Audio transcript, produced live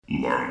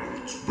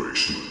Lambert's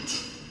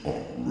Basement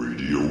on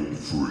Radio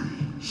Free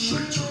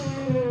Satan.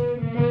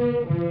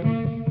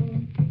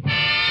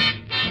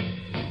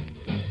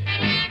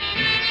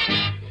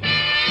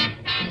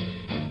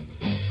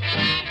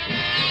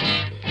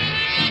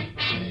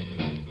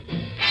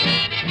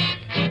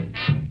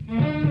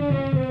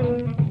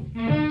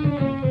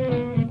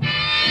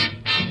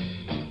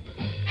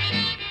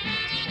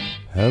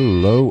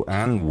 Hello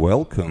and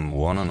welcome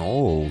one and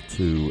all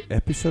to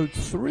episode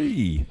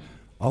 3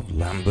 of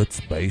Lambert's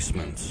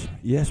Basement.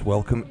 Yes,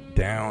 welcome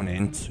down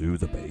into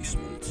the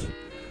basement.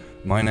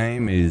 My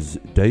name is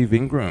Dave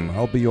Ingram.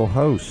 I'll be your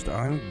host.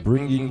 I'm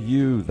bringing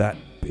you that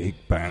big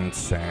band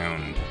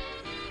sound.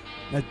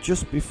 Now,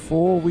 just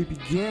before we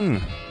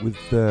begin with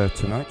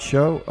tonight's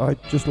show,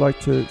 I'd just like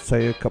to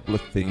say a couple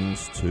of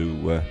things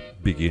to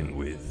begin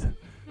with.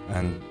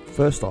 And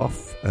first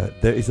off,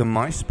 there is a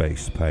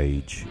MySpace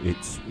page.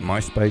 It's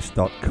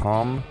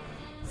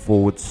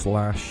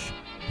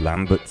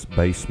myspace.com/Lambert's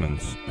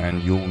Basement,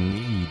 and you'll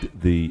need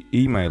the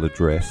email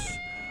address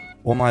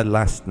or my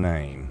last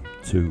name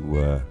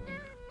to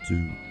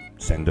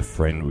send a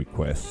friend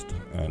request.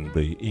 And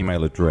the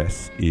email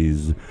address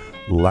is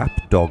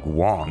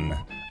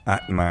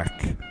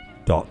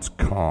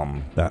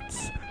lapdog1@mac.com.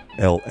 That's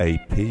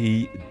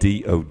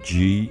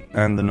LAPDOG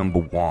and the number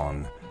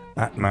 1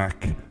 at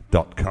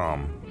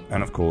mac.com.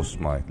 And of course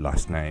my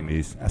last name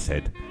is, as I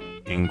said,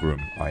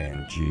 Ingram,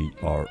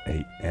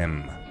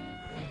 INGRAM.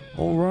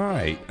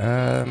 Alright,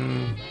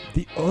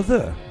 the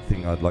other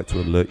thing I'd like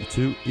to alert you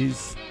to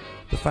is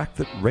the fact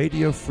that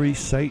Radio Free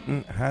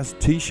Satan has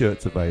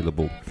t-shirts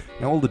available.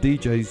 Now, all the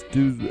DJs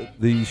do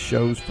these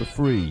shows for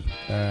free.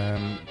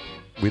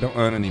 We don't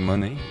earn any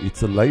money.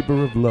 It's a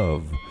labor of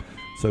love.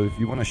 So if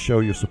you want to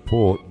show your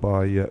support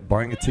by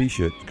buying a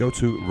t-shirt, go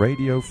to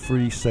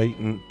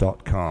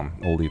radiofreesatan.com.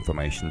 All the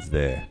information's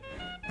there.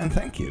 And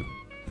thank you.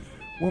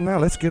 Well, now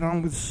let's get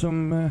on with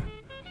some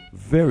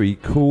very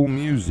cool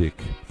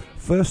music.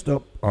 First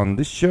up on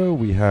this show,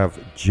 we have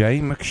Jay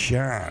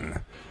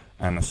McShann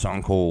and a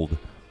song called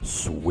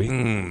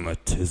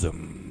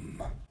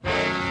Swingmatism.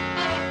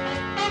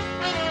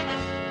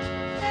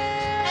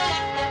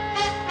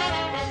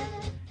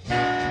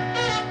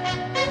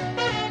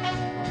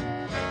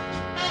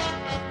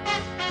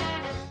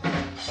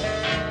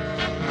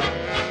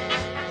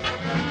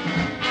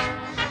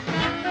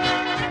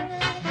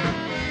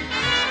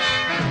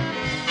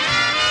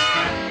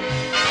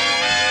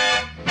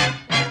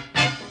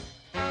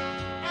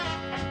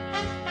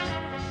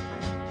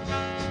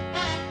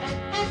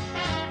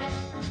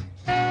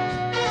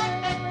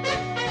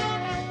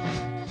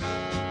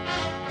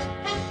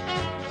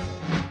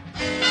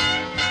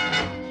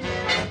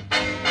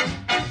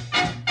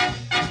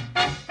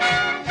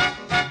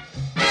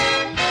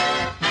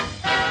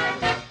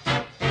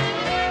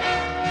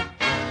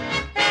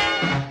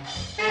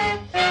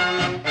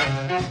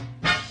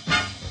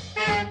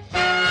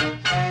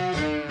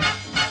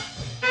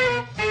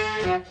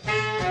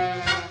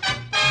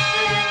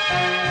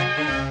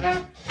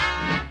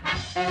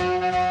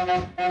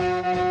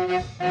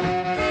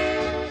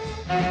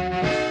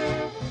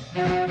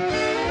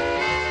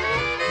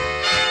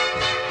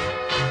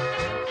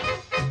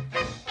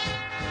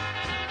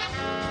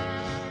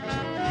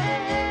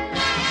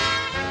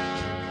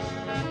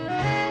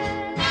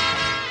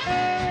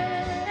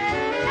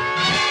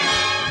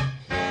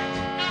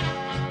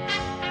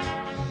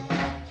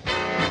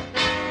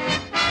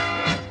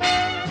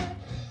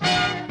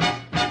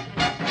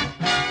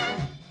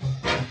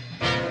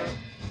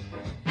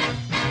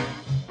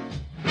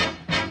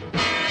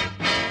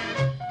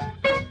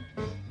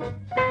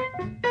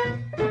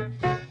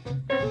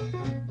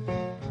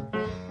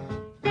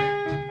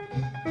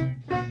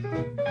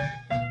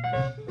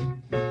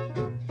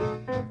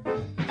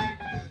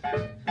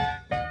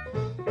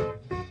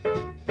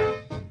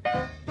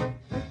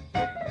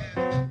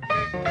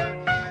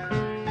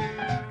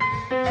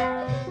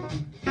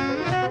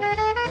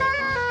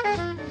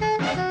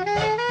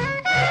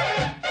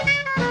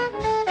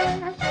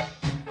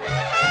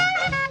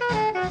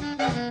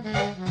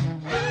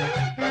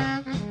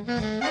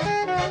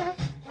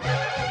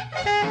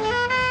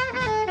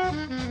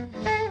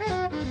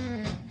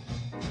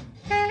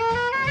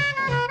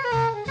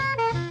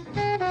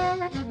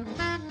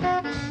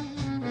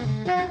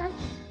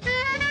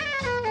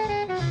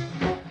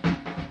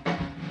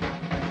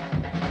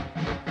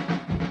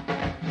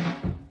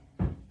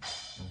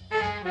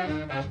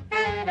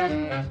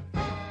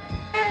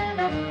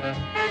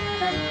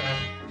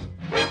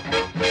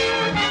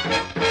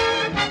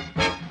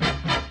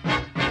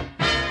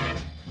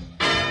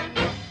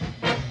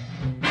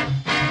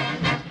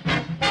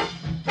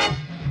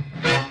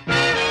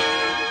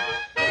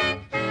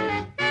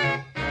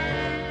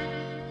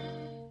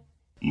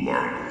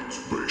 Lambert's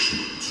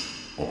Basement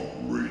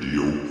on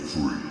Radio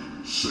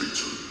Free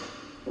Satan.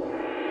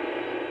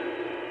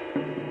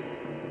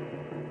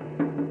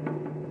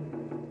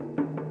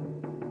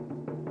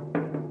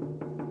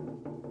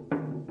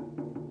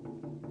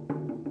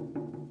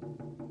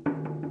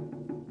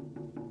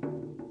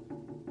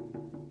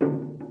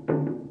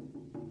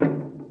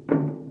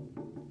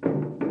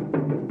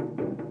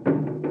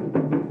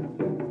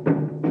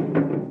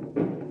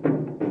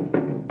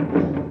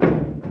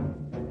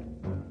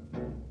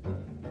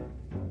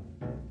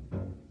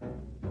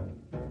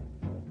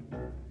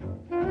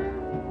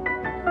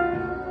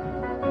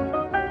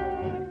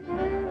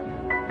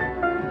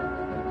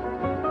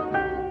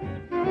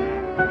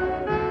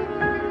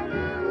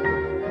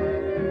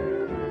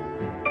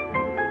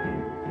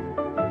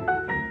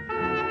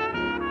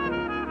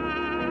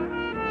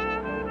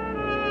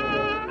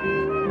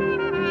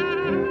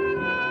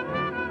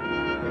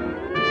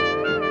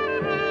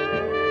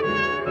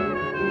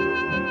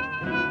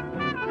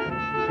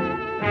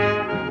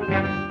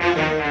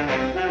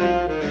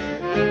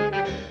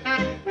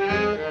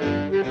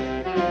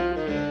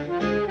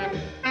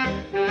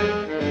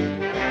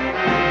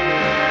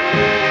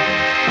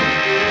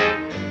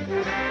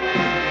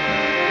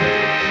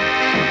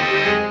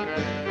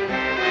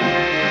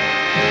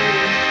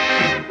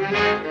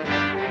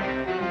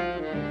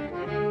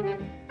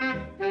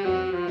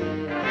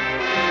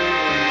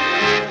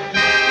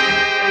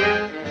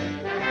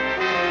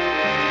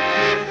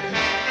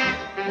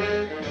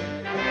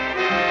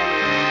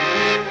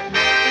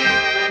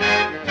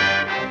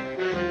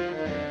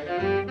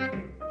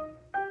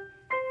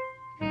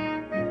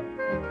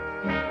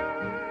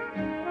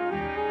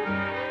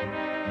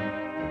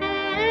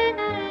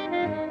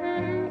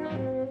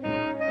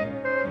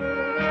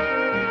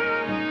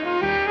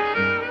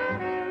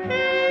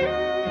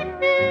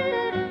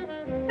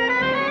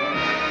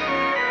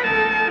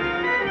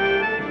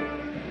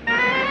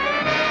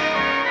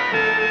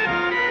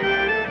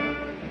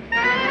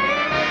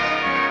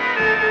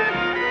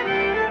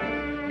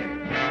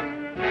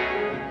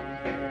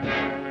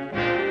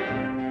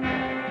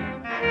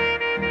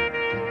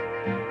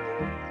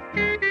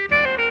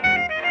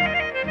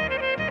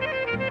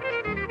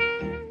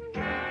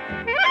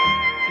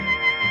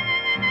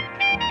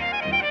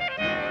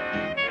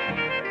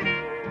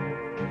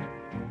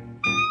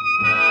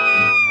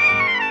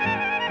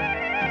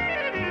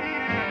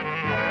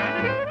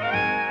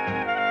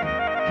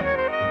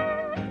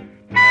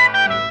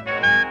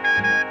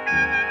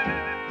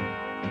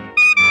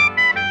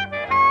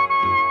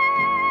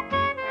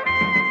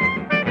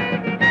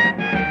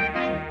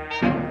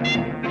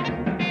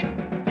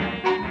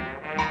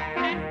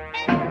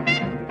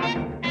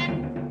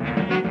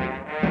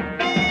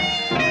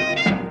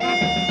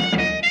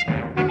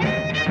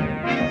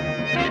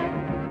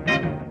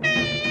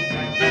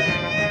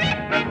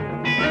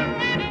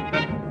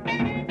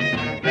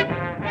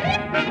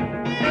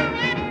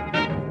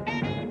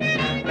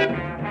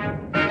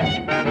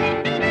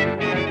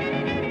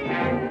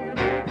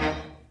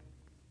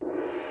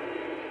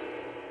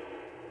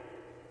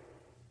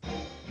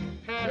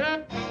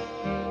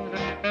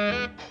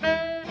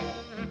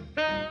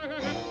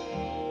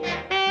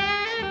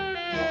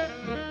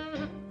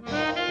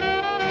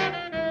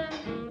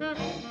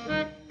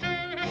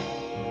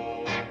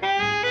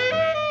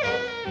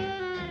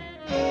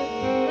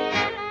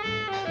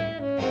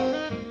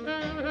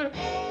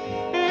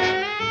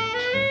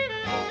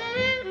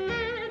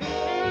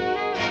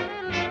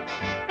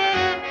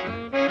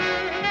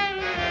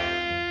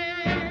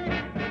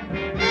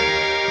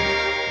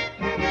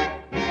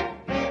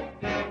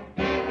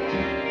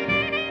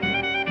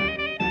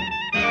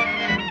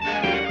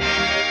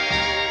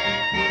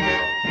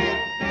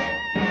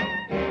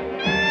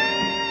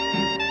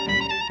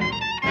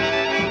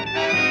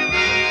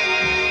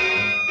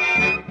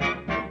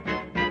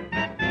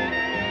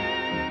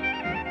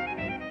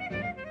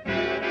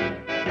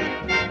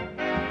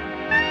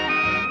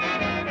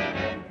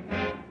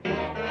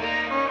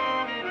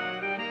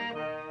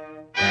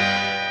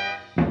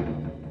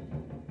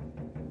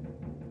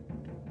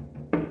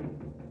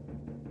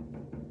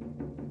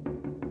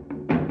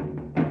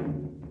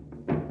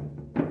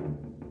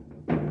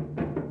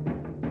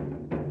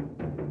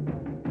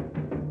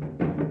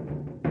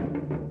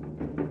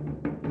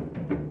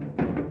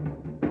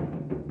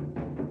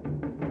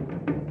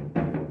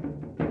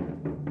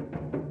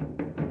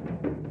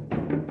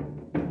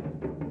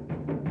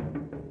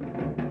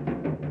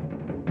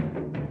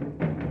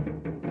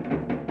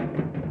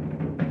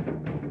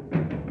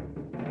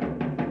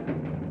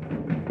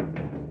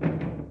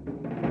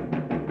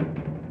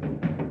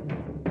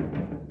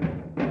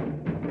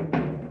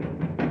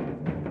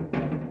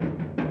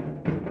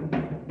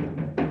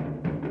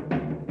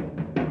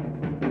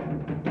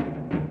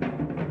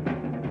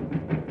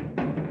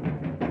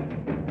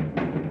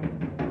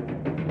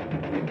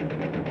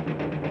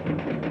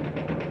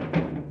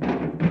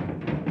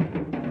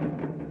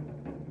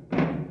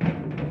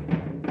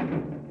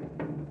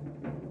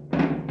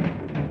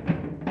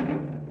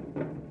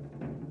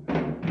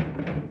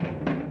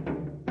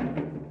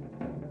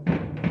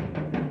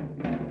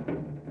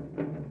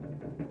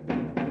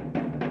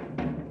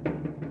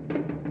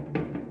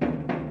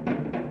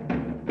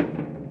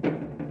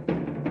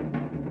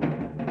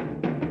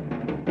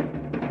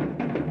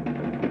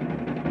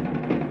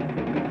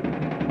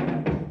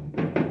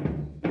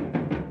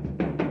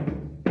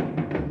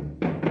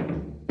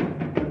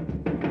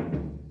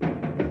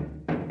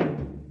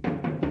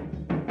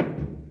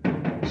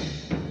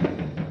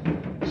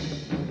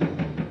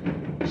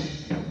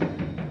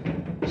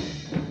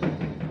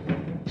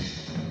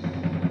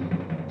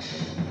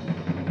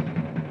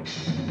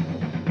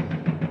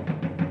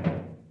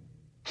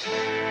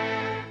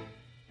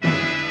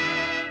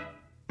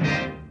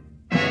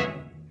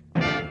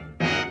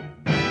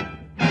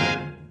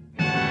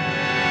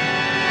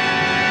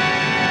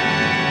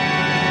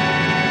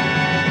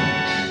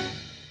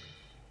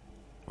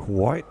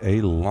 quite a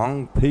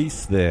long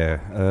piece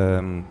there.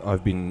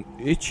 I've been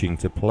itching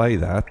to play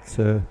that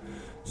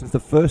since the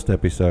first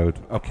episode.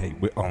 Okay,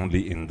 we're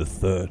only in the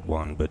third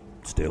one, but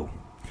still,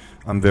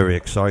 I'm very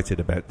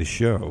excited about this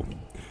show.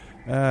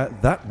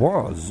 That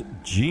was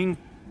Gene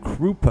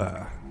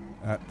Krupa.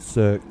 That's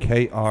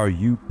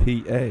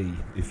Krupa,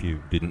 if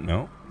you didn't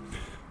know.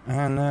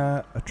 And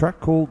a track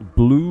called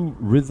Blue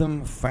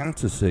Rhythm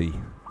Fantasy.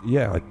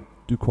 Yeah, I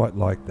do quite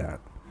like that.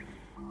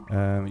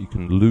 You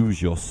can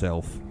lose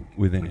yourself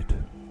within it.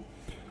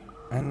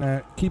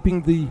 And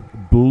keeping the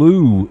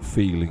blue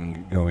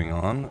feeling going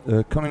on,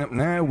 coming up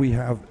now we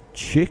have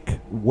Chick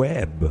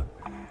Webb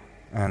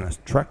and a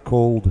track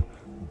called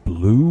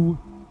Blue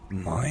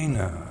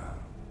Miner.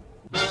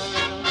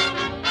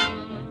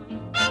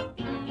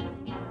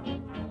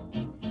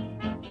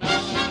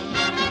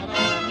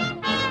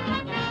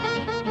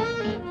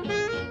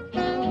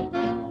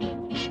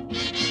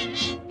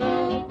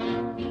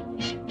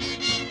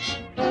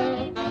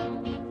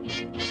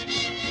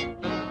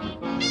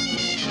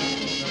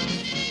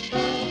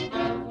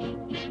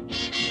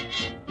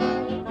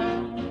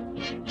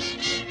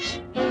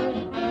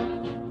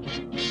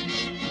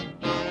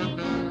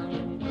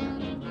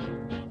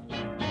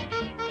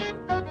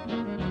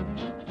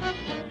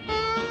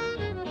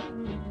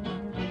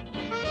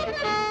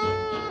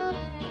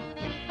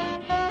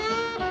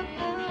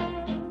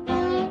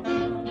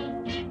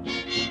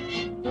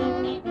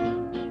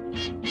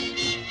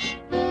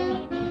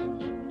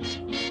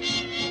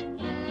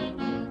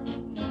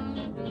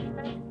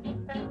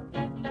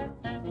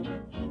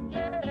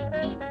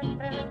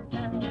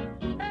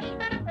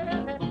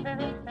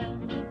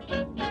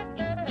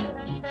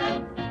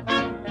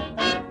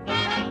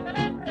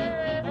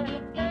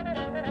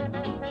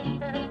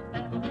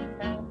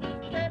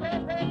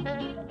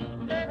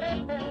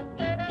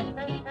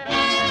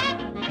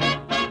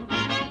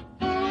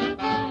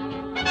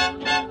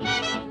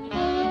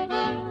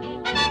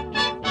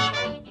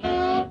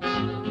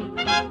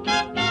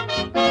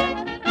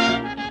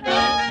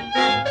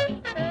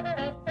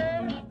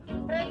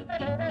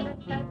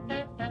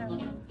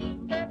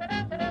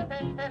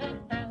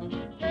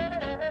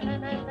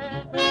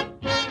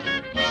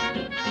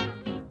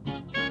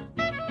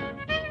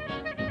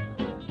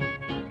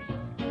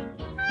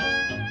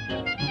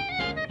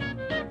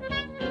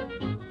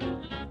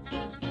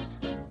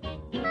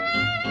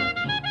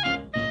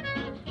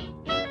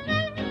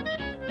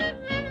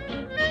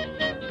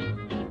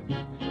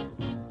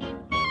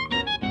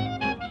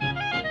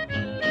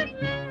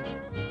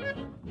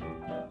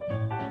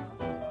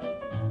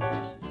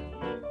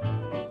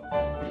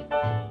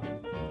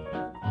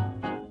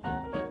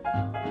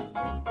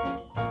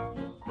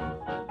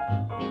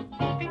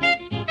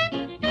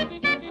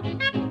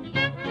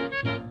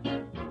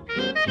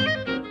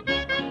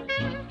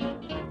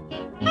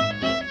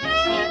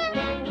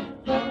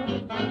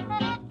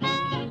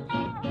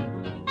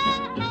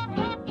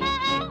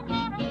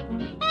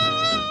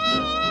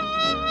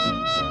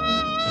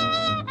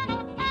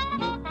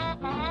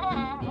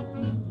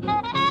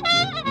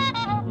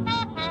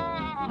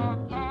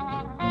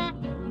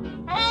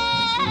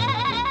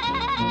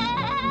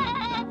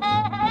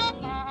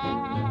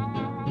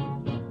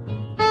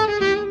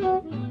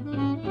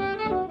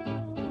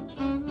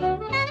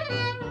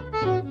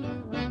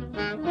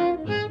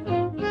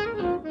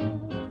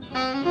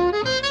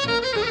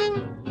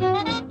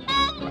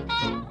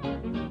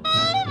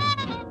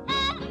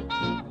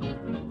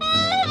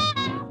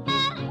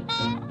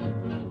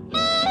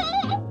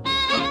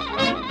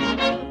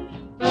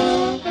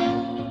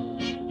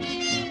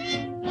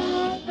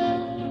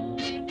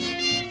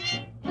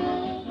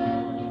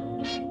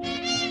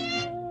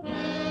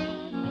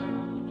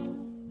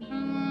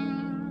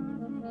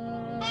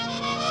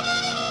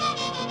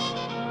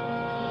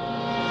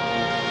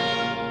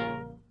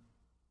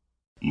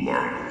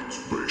 Lambert's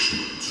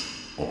Basement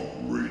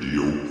on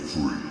Radio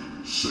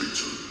Free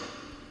Satan.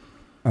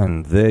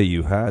 And there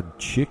you had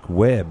Chick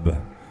Webb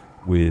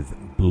with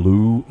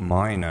Blue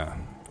Miner.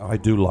 I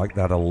do like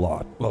that a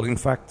lot. Well, in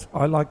fact,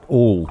 I like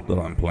all that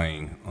I'm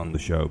playing on the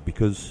show,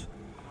 because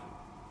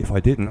if I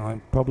didn't, I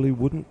probably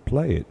wouldn't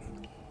play it.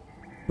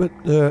 But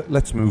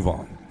let's move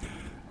on.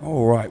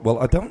 All right, well,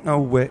 I don't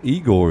know where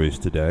Igor is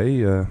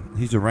today.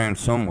 He's around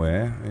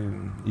somewhere.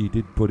 He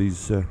did put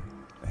his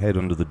head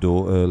under the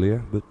door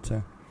earlier,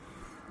 but,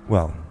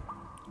 well,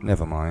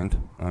 never mind.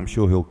 I'm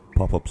sure he'll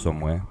pop up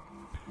somewhere.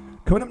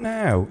 Coming up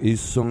now is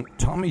some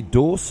Tommy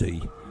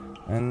Dorsey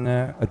and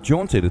a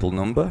jaunty little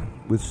number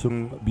with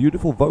some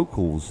beautiful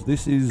vocals.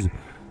 This is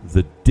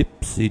the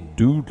Dipsy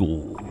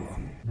Doodle.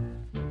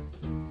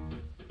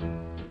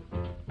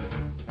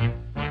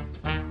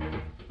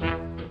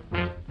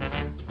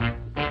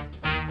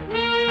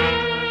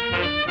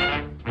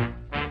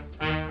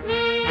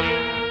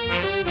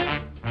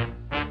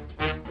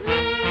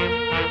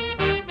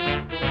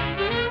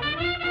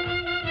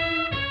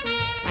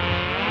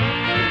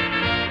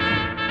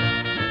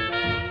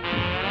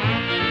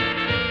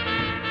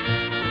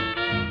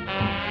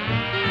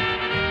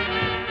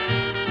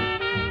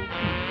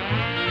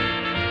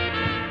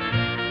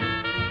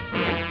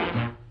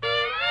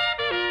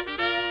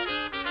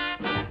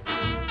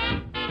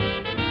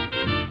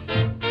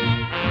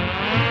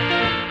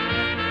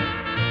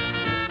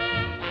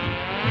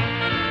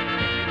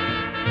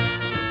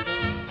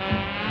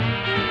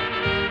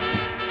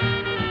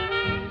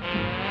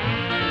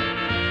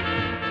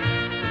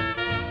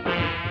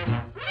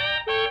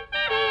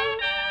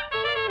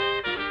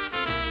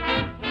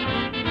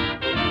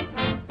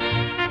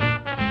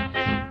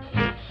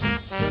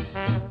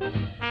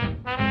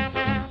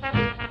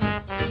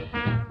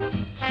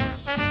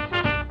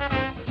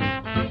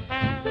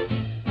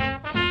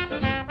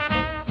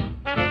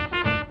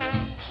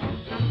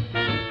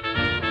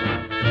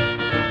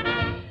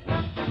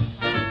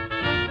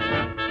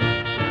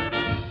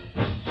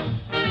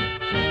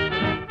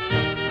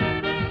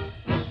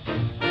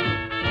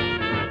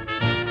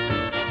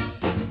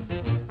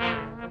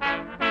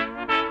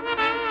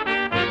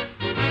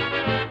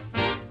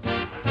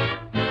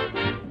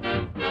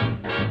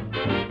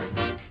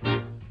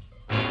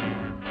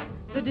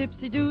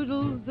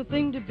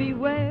 thing to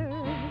beware.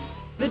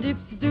 The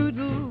dipsy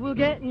doodle will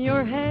get in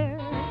your hair,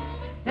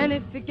 and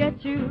if it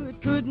gets you,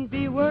 it couldn't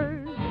be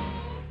worse.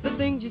 The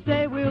things you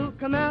say will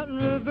come out in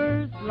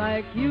reverse,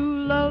 like you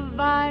love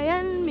I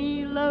and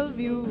me love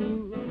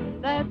you.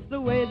 That's the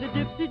way the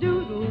dipsy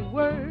doodle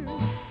works.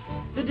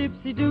 The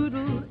dipsy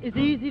doodle is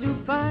easy to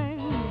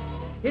find.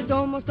 It's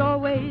almost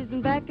always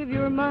in back of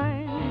your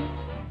mind.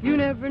 You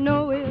never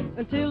know it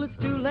until it's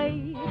too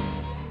late,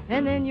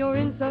 and then you're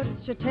in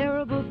such a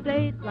terrible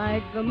state,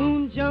 like the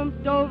moon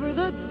jumped over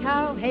the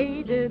cow.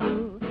 Hey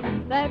diddle,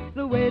 that's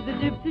the way the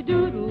dipsy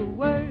doodle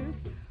works.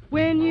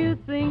 When you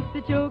think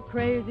that you're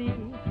crazy,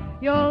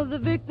 you're the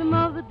victim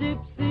of the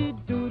dipsy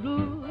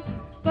doodle.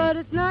 But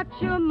it's not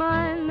your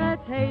mind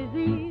that's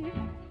hazy,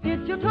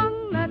 it's your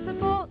tongue that's at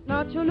fault,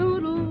 not your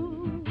noodle.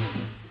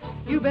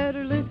 You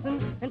better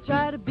listen and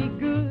try to be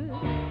good,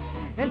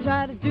 and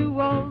try to do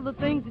all the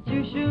things that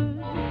you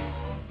should.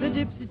 The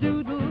dipsy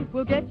doodle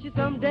will get you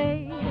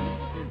someday.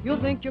 You'll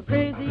think you're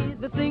crazy,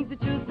 the things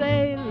that you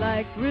say,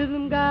 like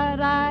rhythm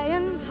got I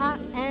and hot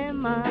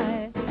am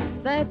I.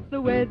 That's the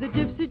way the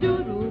dipsy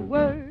doodle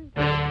works.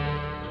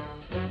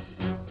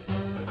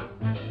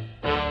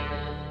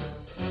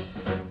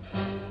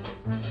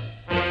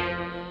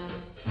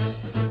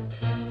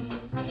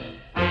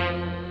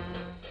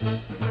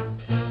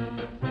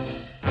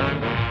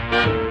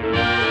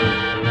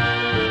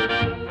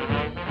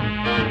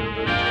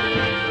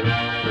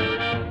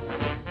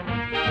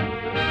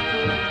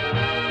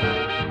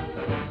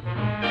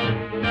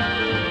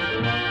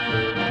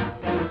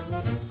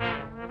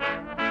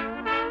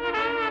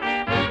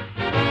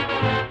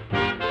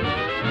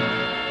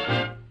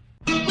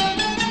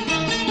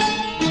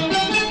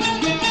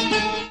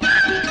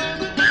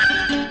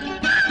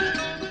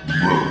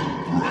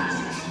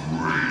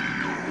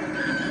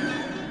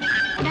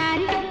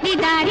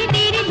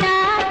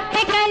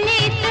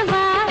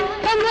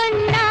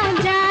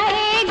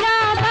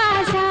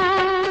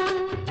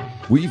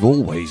 We've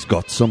always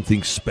got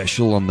something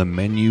special on the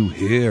menu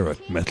here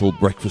at Metal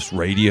Breakfast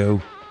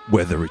Radio,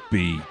 whether it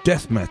be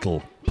death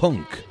metal,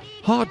 punk,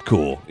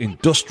 hardcore,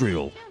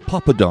 industrial,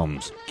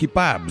 poppadoms,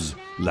 kebabs,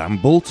 lamb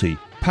balti,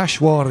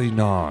 pashwari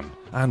naan,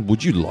 and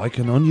would you like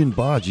an onion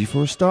bhaji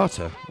for a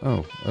starter?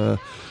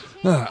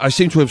 I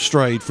seem to have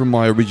strayed from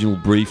my original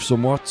brief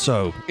somewhat,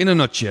 so in a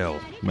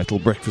nutshell, Metal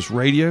Breakfast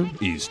Radio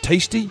is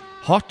tasty,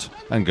 hot,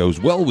 and goes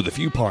well with a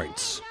few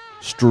pints.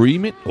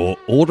 Stream it or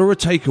order a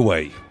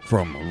takeaway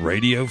from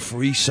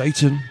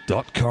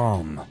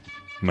RadioFreeSatan.com.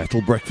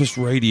 Metal Breakfast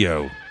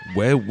Radio,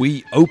 where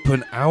we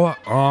open our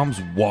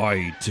arms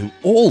wide to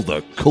all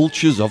the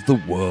cultures of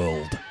the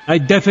world. I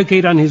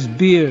defecate on his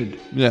beard.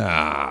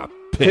 Ah,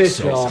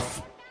 piss off.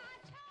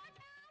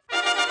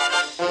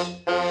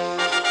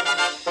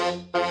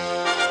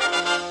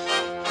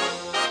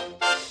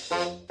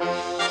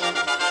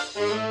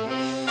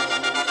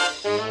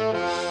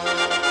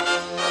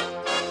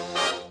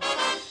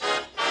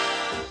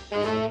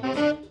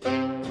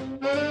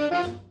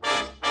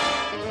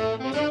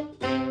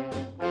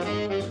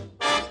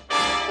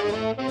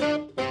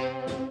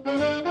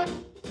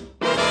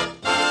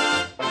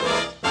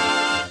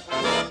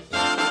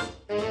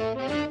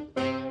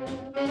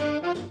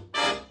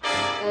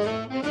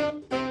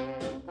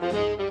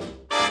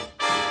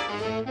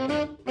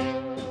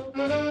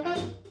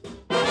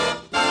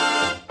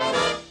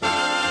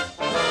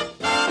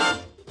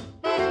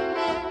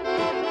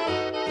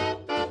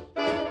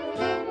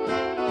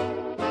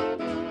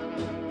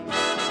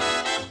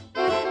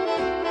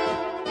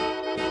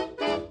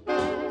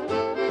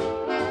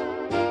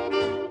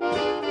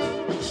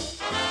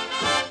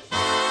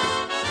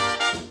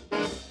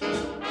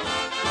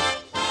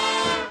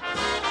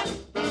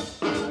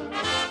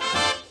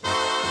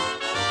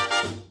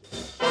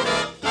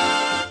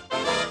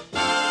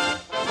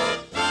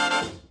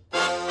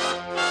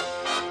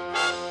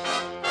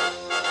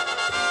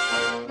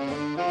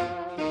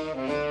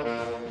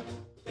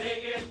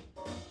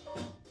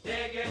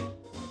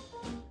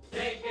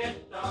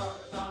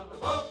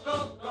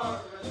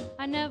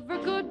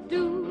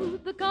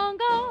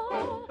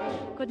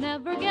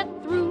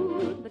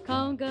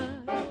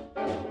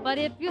 But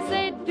if you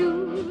say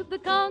do the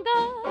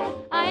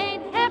conga, I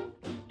ain't hep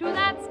to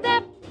that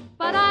step,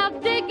 but I'll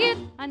dig it.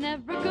 I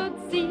never could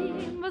see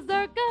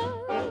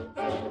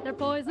mazurkas, they're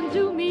poison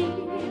to me,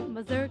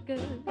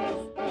 mazurkas.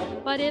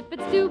 But if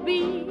it's to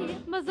be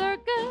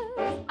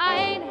mazurkas, I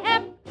ain't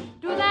hep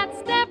to that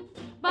step,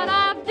 but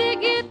I'll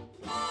dig it.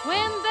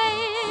 When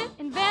they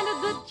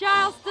invented the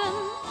Charleston,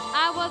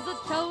 I was a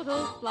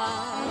total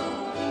flop.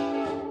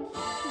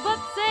 But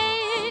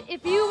say,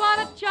 if you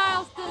want a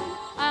Charleston,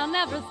 I'll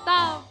never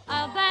stop.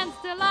 I'll dance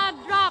till I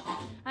drop.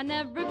 I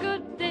never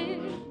could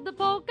dig the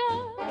polka.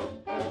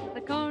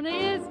 The corner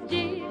is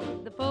jig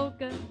the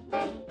polka.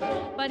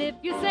 But if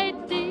you say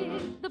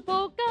dig the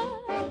polka,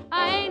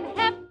 I ain't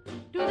hep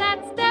to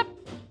that step,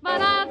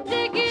 but I'll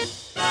dig it.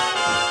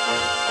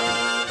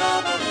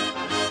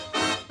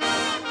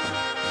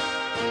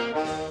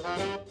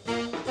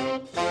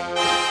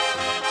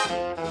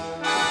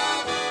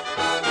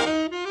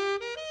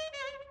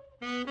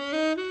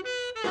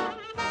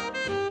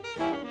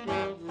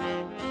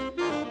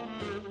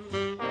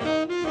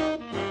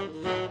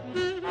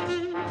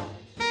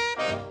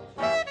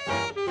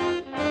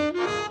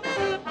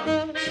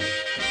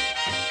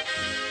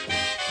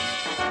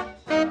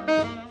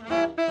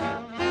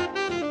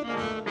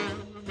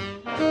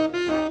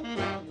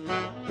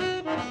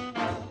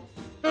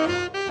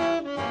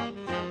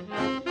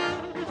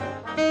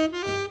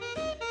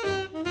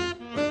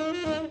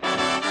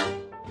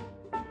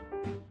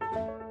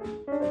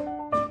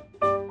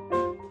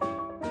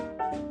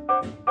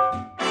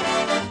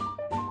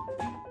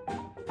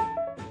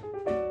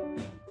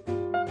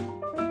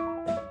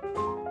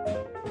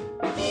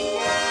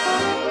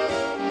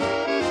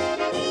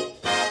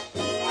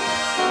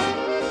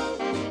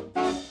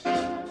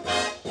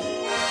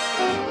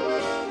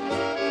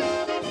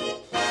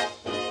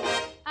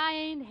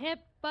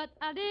 but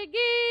I dig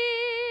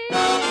it.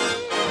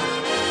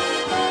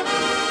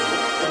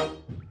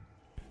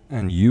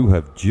 And you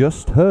have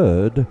just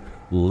heard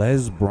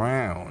Les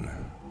Brown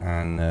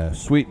and a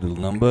sweet little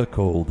number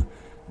called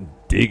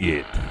Dig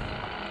It.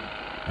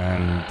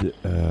 And,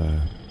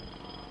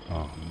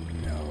 oh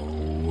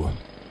no.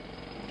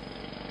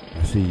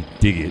 I see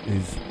Dig It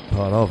is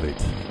part of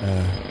it.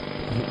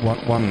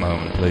 One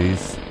moment,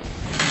 please.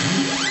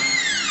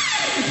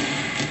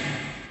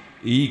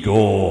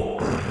 Igor,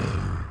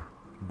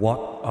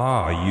 what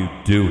are you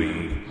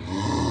doing?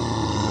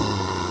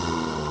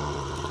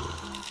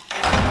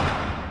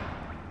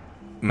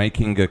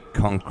 Making a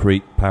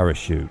concrete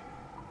parachute.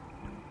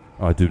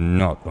 I do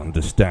not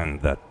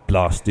understand that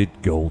blasted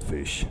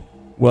goldfish.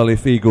 Well,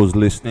 if Igor's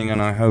listening,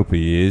 and I hope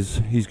he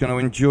is, he's going to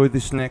enjoy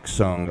this next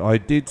song. I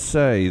did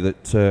say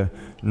that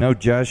no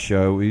jazz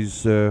show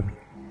is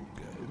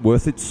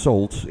worth its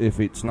salt if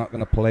it's not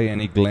going to play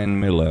any Glenn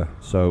Miller.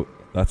 So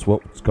that's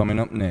what's coming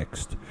up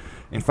next.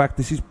 In fact,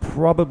 this is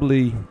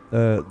probably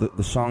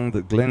the song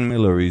that Glenn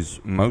Miller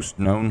is most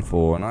known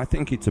for, and I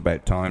think it's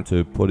about time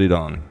to put it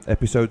on.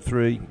 Episode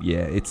 3, yeah,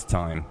 it's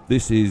time.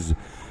 This is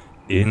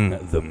In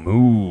the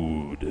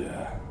Mood.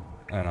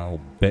 And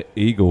I'll bet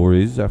Igor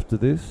is after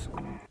this.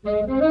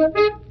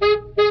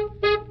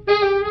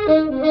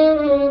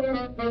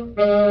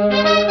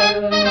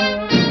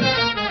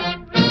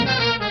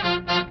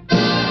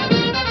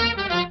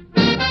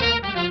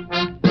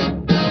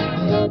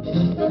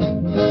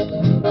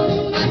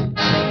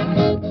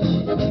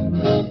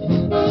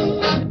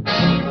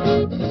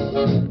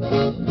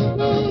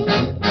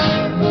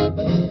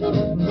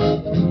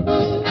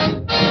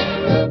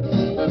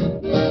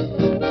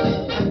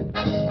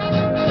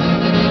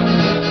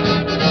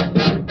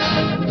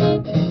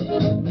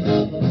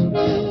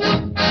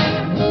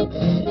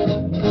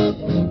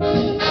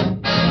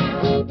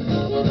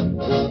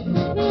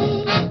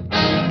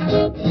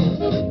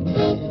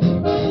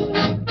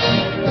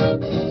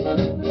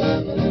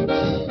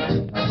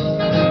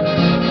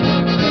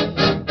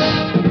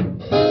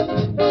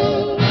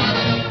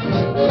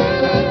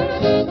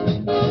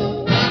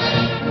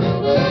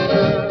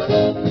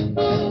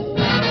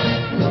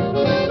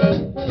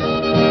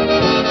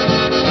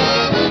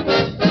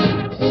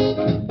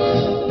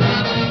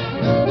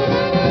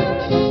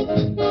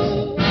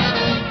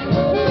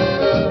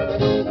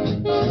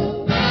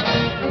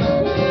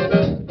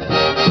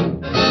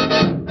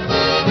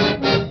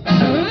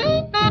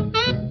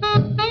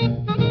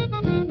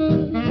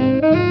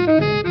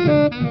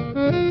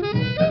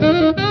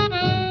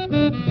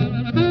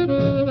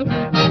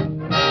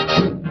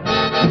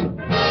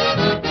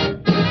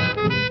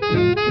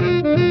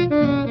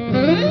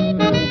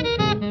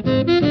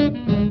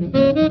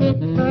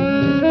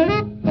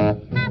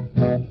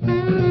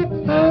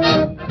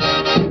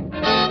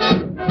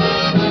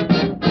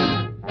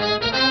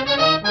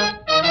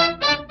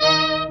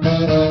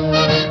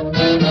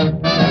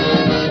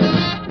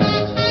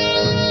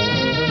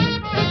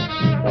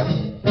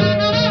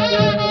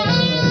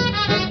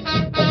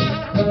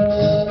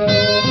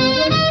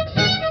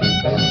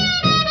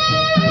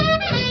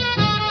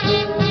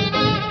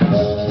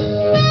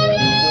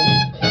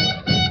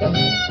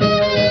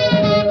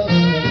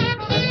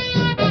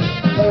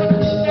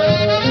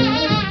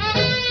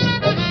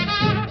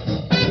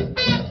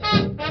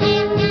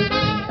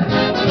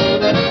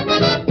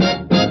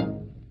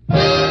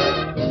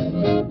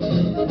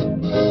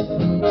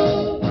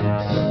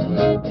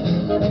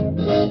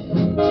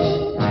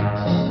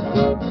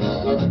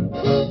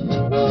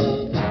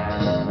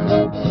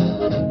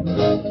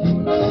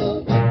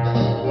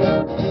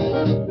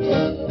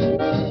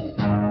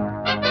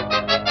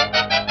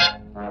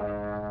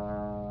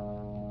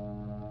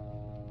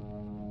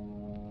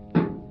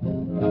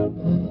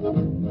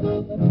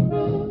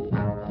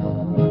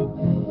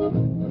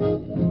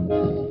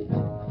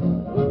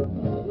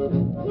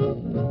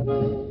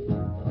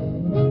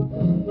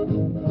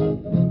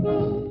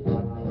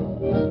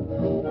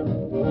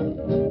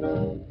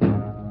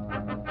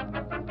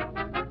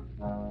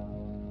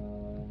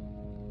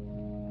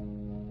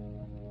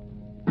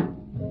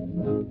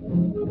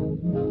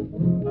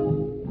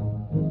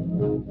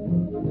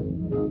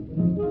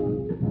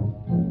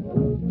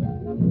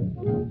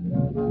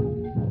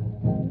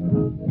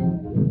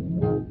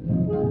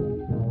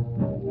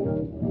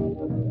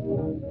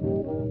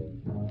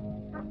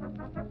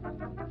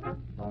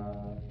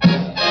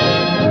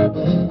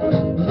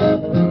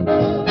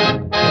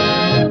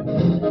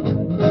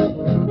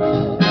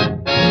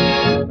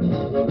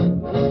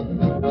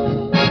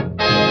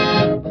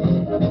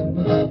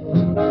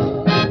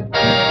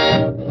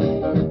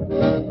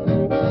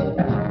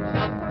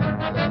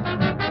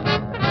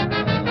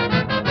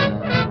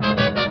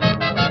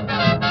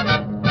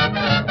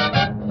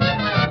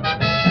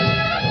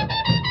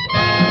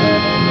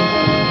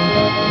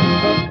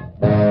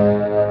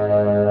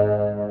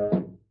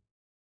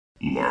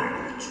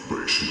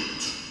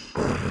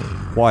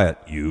 Quiet,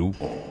 you.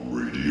 On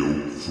Radio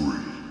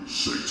Free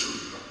Satan.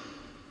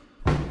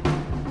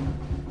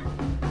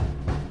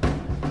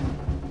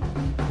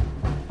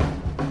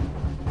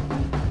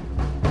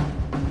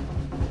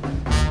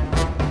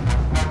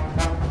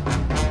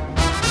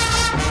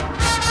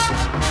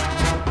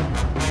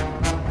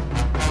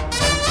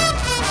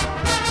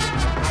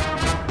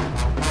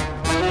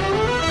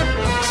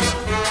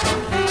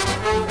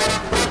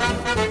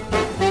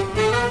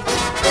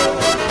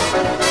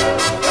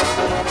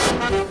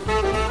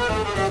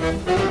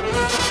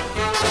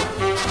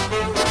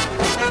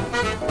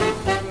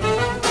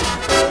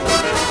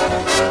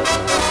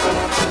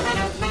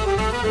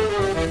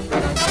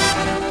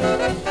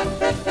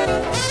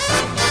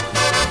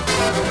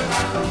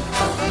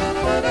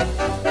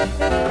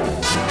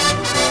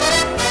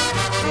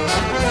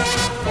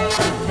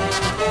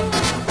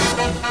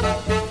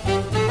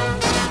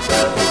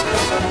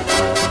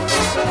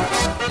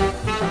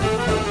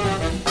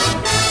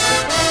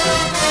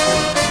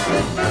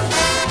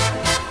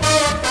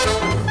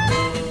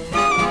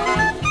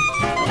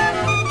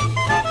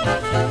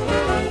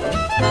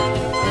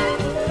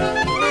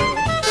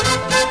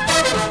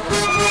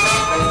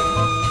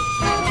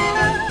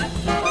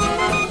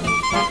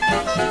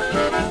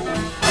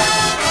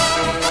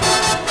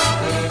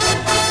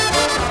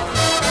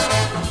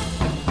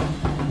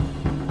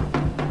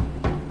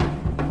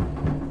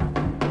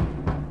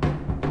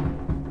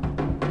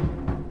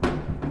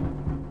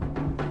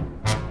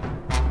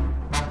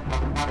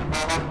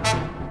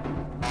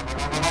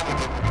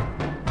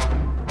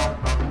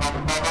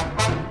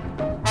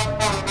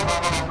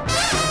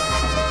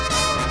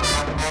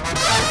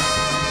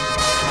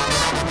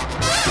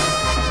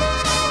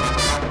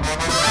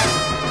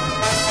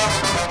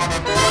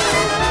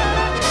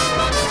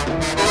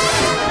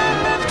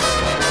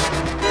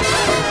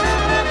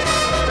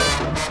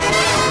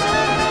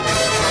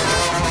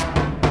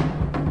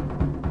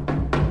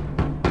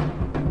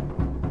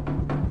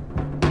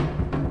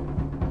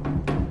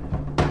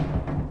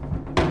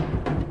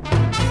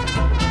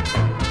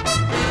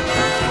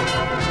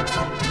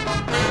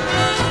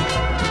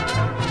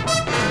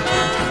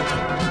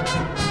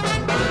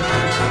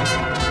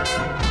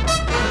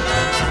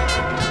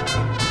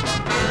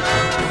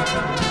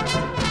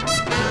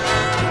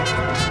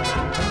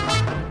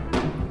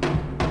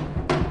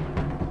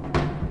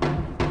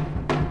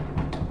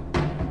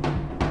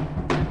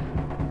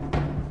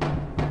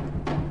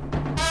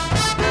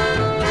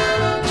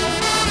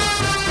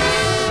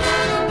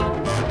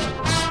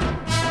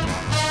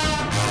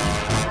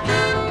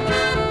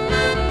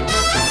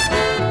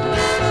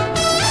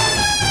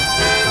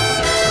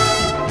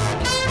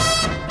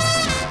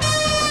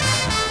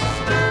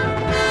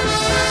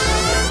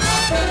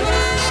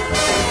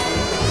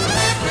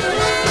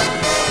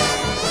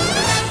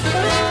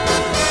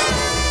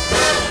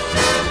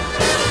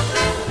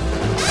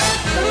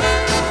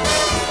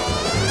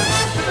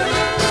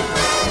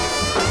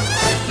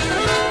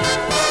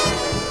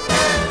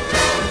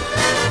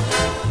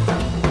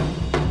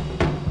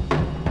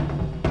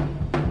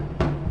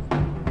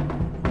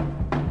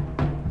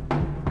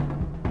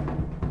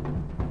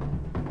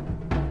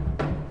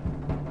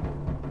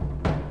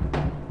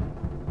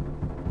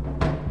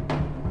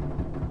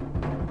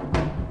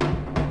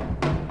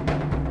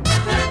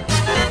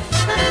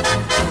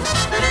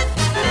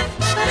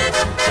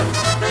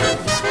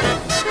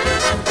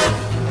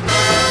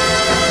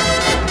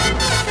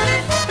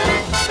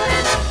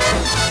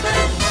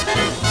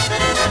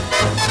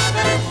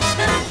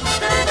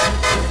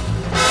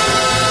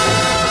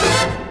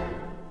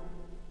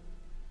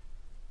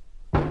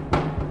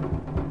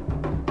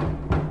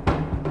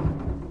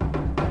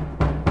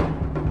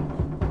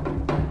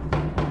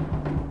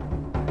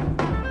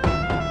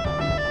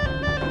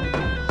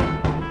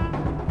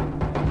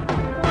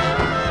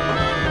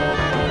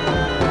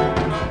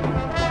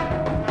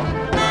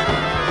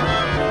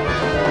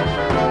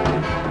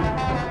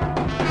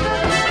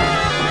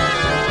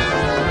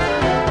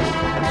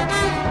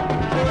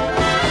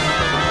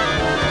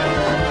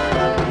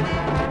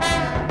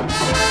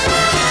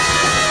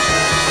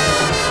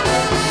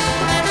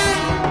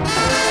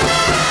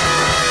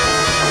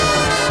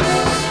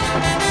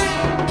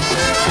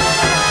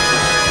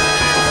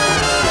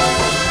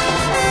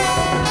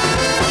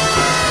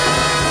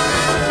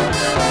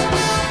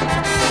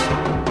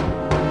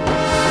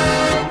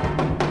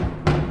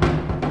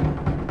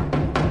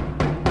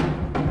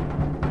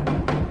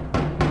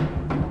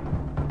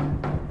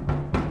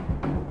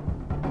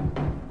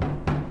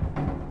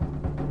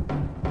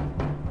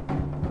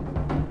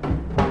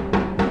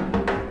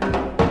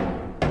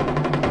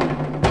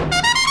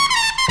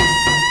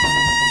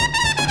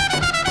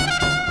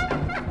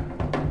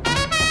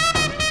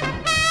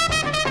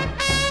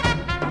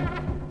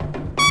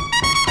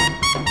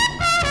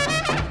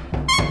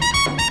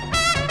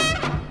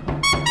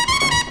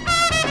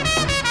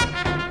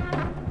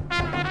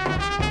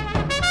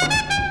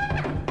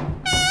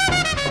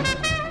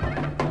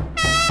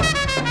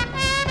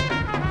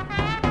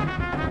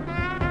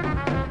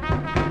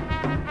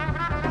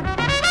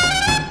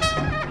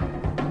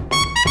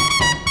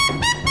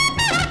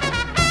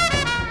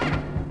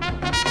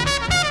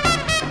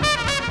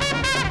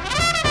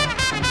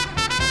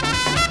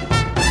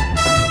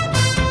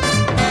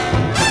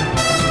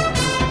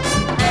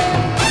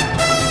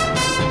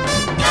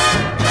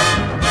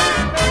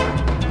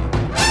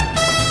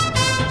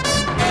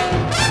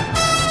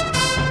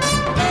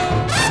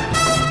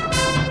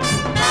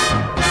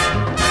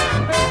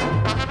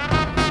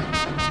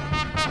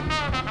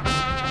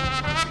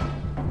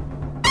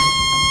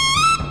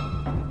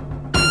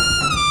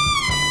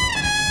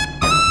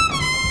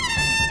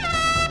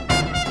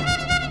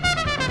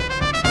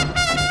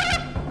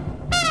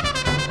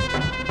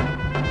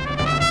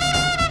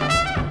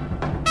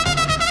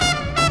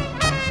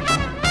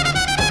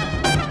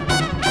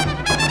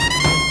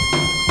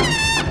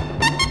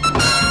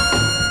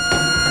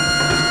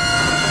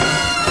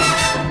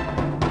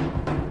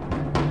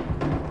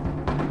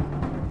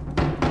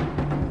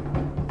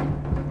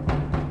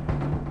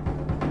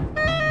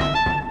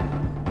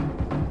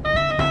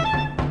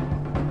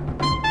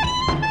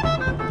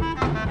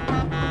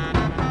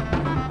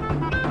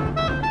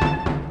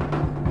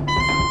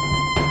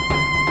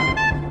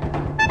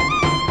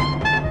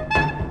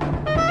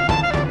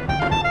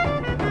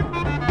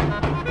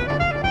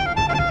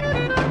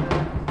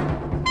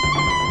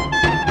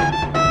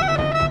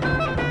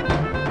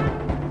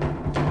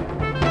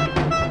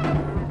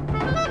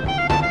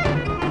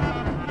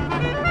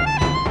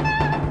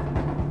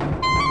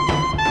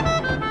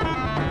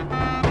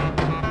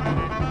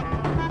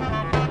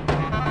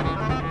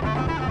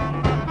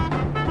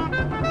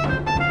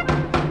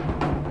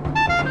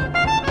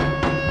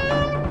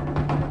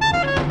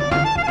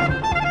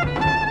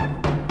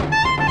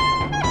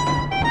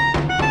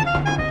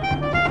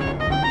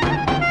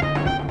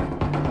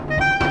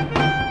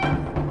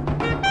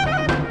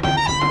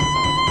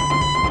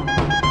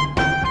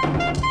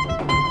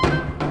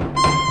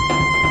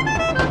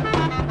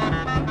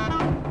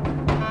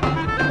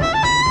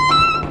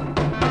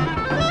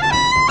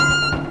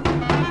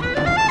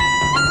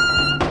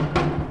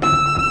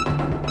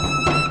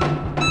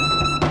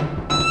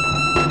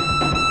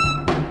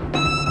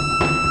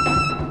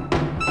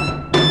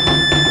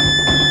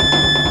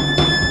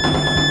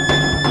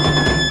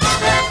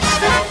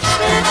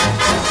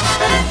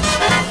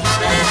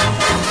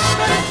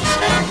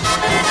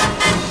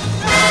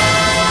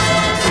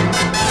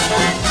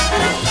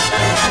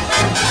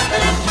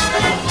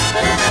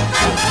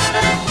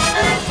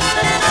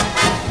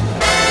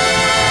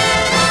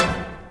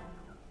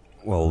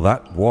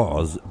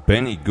 was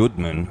Benny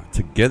Goodman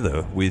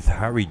together with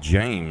Harry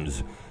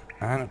James,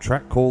 and a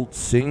track called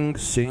Sing,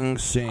 Sing,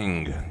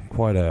 Sing.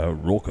 Quite a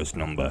raucous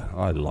number.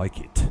 I like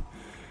it.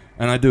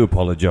 And I do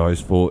apologise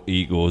for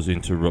Igor's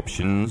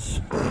interruptions.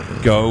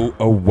 Go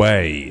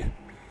away.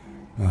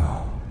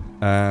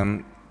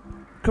 Coming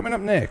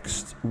up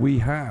next, we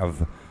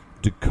have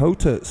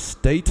Dakota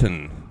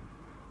Staten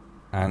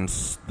and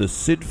the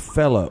Sid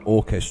Feller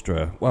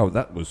Orchestra. Wow,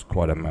 that was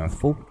quite a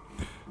mouthful.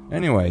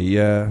 Anyway,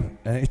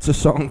 it's a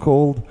song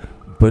called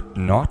But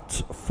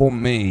Not For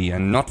Me,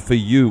 and not for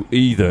you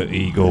either,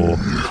 Igor.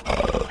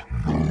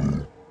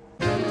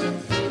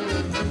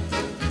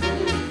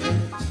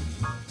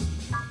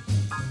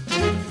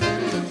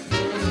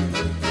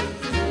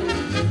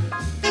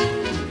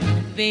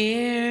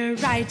 They're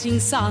writing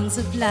songs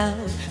of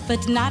love,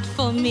 but not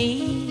for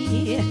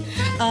me.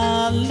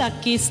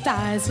 Lucky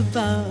stars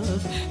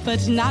above,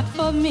 but not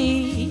for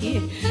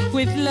me.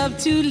 With love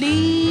to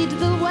lead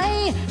the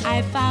way,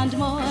 I found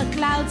more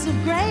clouds of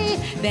gray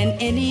than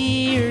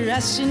any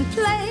Russian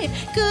play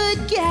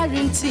could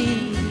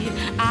guarantee.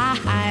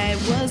 I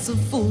was a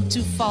fool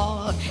to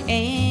fall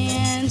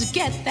and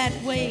get that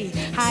way.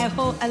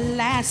 Hi-ho,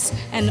 alas,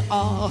 and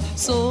all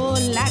so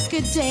lack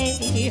a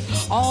day.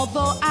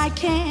 Although I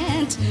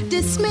can't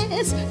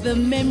dismiss the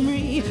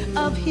memory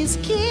of his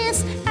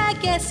kiss, I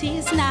guess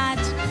he's not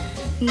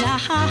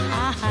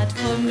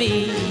for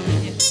me.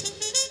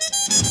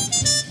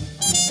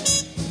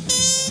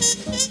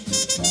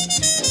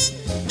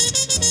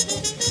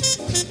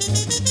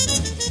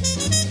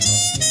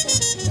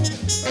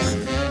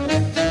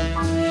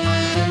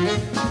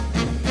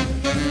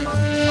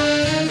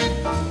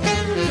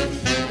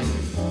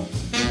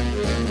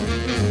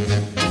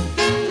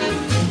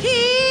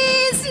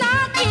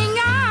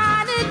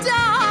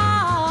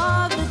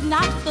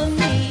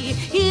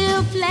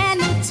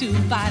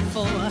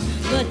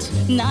 But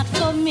not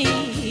for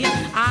me.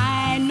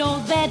 I know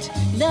that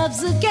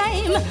love's a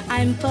game.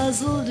 I'm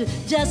puzzled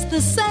just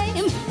the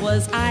same.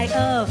 Was I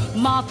a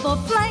moth or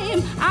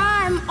flame?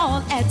 I'm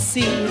all at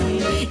sea.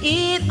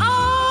 It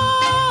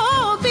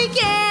all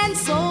began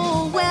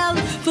so well,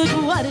 but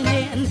what an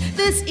end.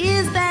 This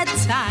is that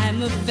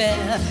time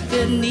affair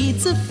that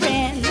needs a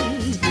friend.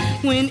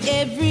 When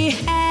every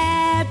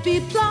happy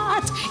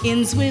plot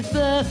ends with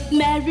a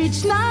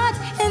marriage knot,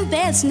 and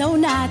there's no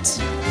knot.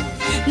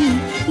 No,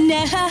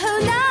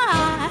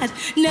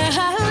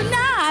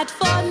 not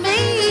for me.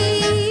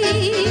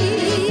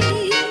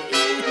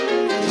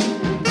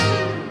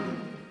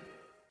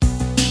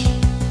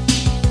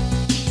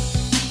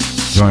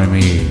 Join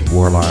me,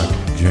 Warlock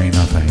J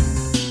Nothing,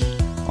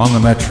 on the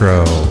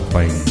Metro,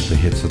 playing the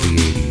hits of the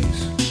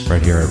 80s,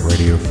 right here at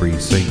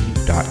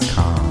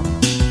RadioFreeSatan.com.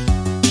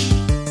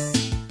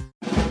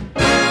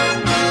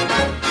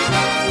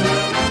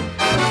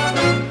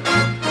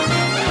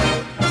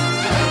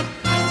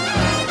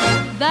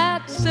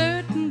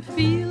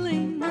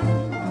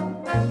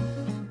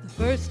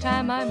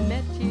 I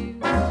met you,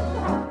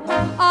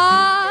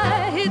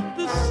 I hit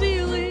the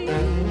ceiling.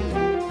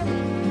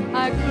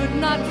 I could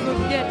not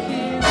forget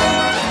you.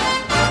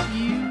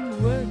 You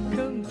were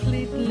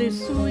completely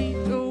sweet.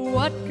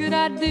 What could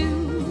I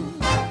do?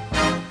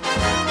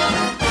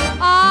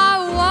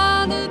 I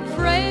wanted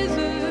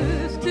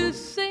phrases to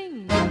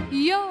sing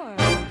your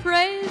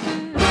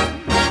praises.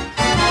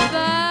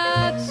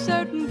 That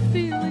certain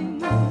feeling,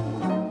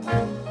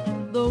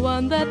 the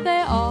one that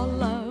they all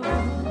love.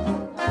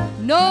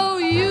 No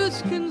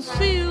use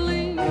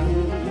concealing.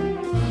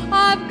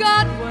 I've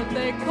got what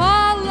they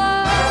call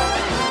love.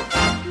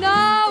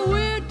 Now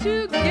we're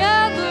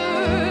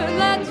together.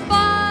 Let's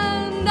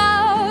find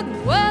out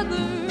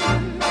whether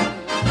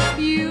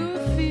you're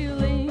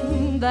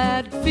feeling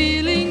that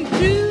feeling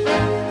too.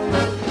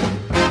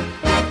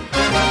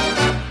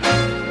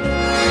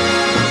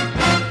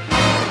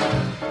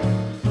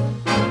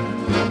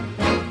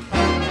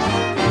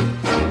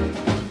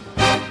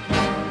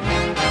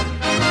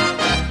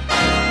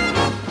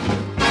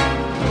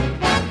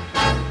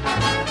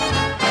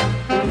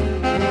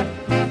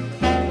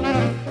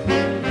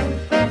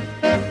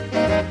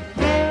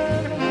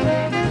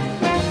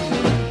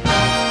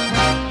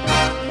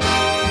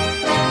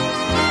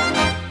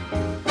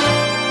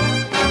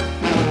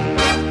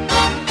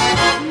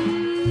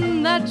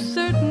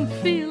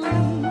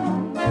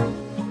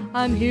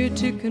 I'm here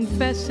to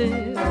confess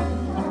it,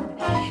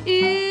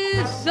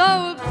 is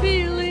so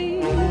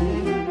appealing.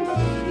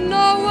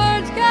 No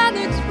words can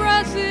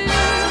express it.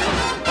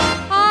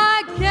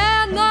 I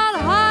cannot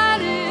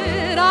hide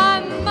it. I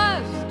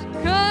must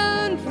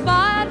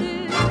confide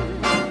it.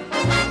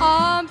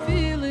 I'm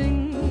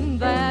feeling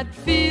that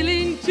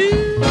feeling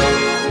too.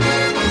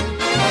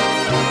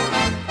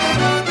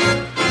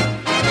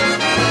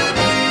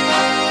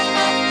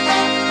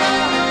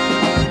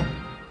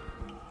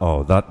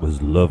 Oh, that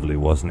was lovely,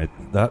 wasn't it?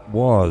 That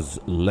was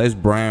Les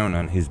Brown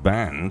and his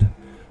band,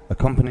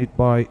 accompanied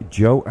by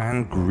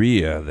Joanne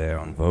Greer there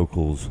on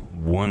vocals.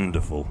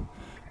 Wonderful.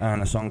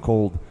 And a song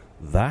called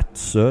That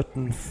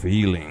Certain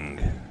Feeling.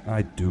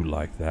 I do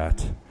like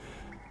that.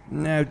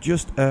 Now,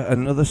 just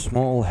another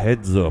small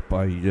heads up.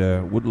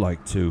 I would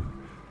like to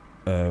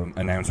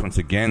announce once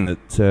again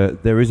that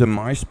there is a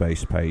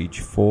MySpace page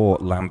for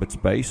Lambert's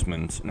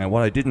Basement. Now,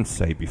 what I didn't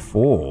say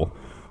before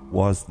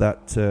was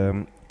that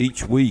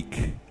each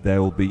week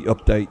there will be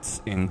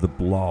updates in the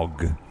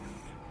blog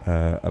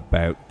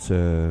about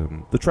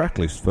the track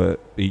list for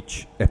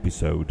each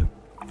episode.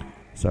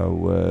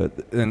 So,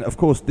 and of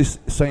course, this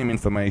same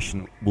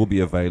information will be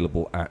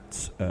available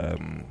at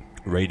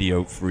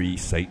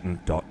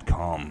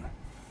radiofreesatan.com.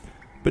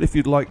 But if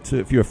you'd like to,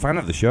 if you're a fan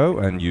of the show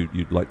and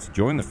you'd like to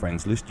join the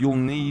friends list, you'll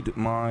need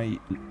my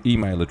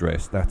email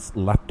address. That's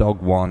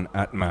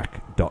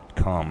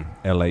lapdog1@mac.com.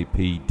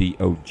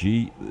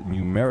 LAPDOG,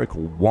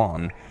 numerical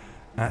 1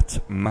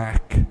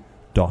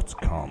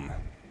 @mac.com.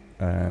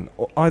 And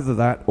either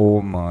that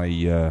or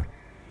my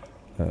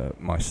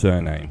my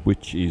surname,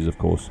 which is of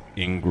course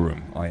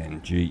Ingram,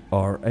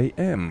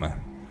 INGRAM.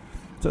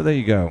 So there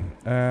you go.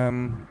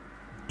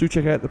 Do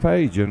check out the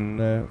page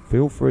and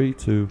feel free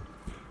to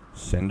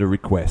send a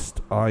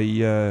request.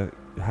 I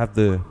have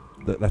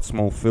that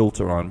small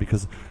filter on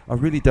because I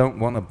really don't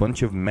want a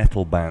bunch of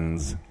metal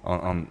bands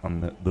on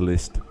the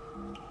list.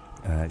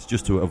 It's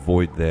just to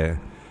avoid their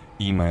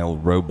email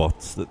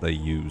robots that they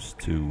use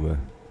to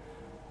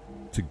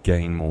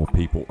gain more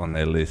people on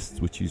their lists,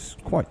 which is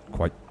quite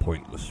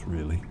pointless,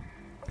 really.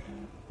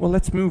 Well,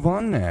 let's move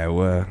on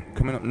now.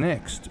 Coming up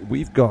next,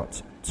 we've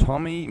got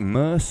Tommy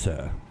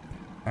Mercer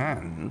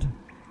and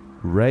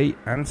Ray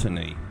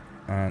Anthony,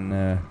 and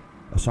a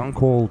song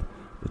called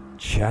The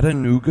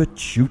Chattanooga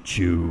Choo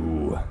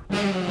Choo.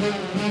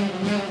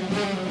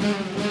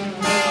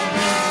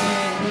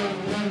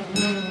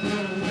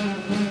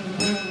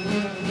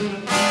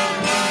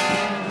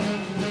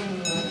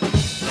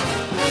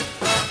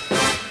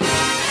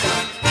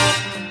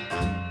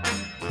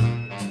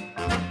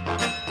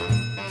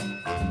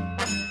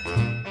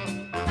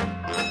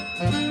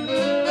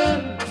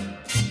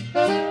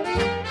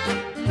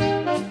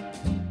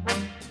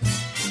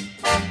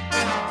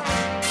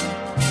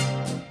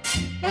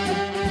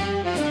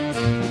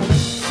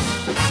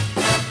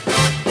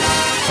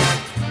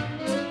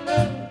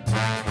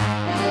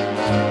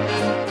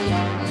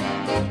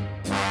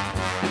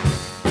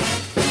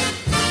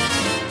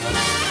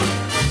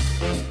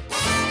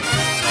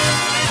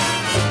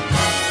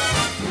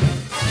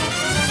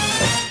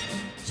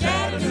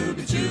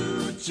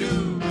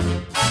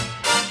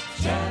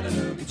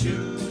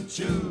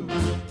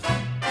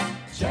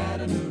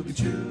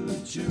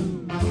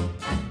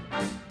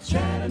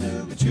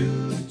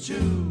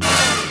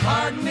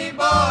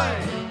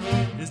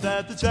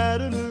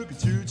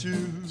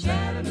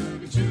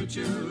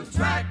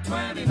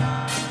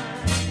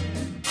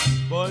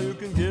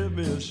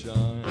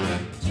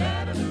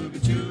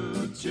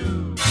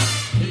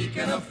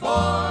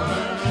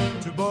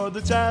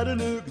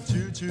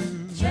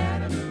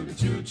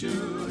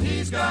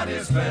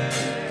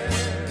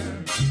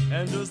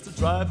 And just a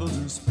trifle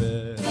to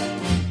spare.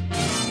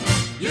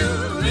 You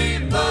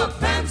leave the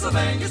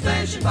Pennsylvania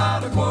station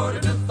about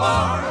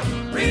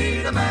 3:45.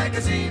 Read a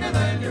magazine and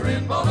then you're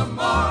in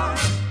Baltimore.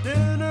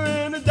 Dinner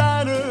in a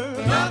diner,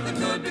 nothing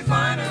could be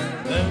finer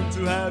than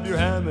to have your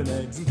ham and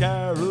eggs in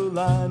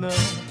Carolina.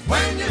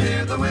 When you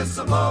hear the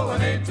whistle blow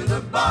and head to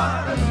the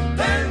bar,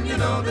 then you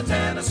know that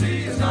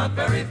Tennessee is not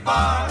very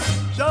far.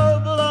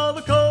 Shovel all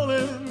the coal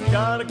in,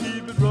 gotta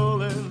keep it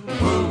rolling.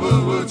 Woo,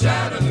 woo, woo,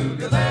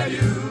 Chattanooga, there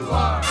you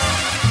are.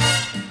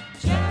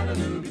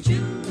 Chattanooga,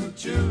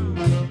 choo-choo.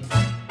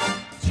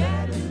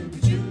 Chattanooga,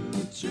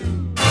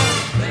 choo-choo.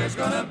 There's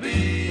gonna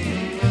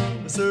be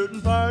a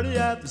certain party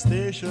at the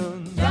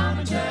station down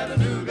in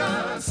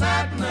Chattanooga,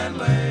 satin and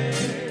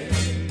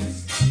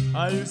lace.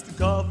 I used to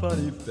call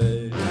Funny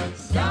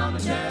Face down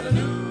in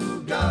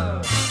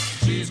Chattanooga.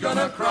 She's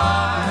gonna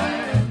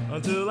cry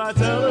until I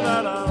tell her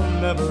that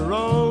I'll never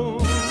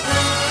roam.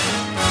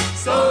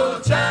 So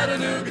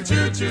Chattanooga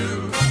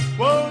choo-choo,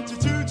 won't you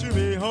choo-choo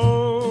me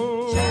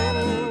home?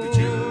 Chattanooga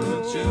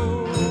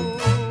choo-choo,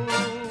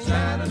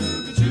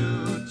 Chattanooga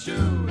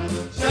choo-choo,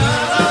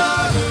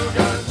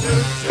 Chattanooga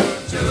choo-choo,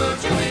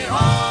 choo-choo me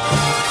home.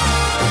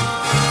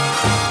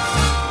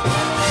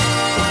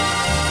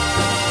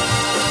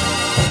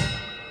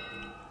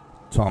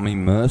 Tommy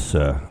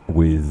Mercer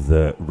with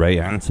Ray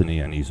Anthony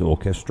and his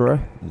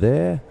orchestra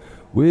there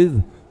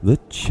with the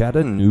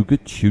Chattanooga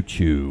Choo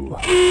Choo.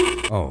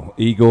 Oh,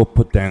 Igor,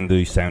 put down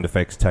the sound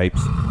effects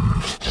tapes.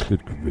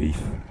 Good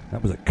grief.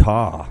 That was a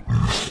car.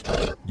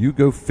 You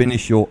go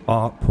finish your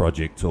art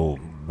project or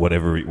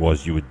whatever it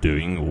was you were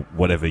doing, or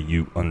whatever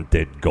you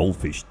undead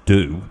goldfish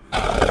do,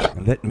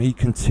 and let me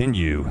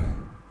continue.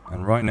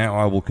 And right now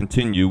I will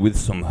continue with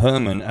some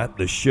Herman at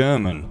the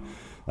Sherman.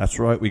 That's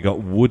right, we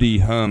got Woody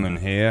Herman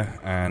here,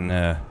 and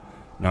a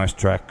nice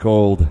track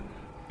called...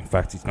 In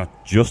fact, it's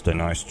not just a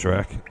nice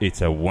track,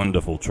 it's a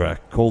wonderful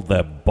track called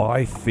the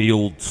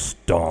Byfield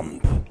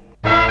Stomp.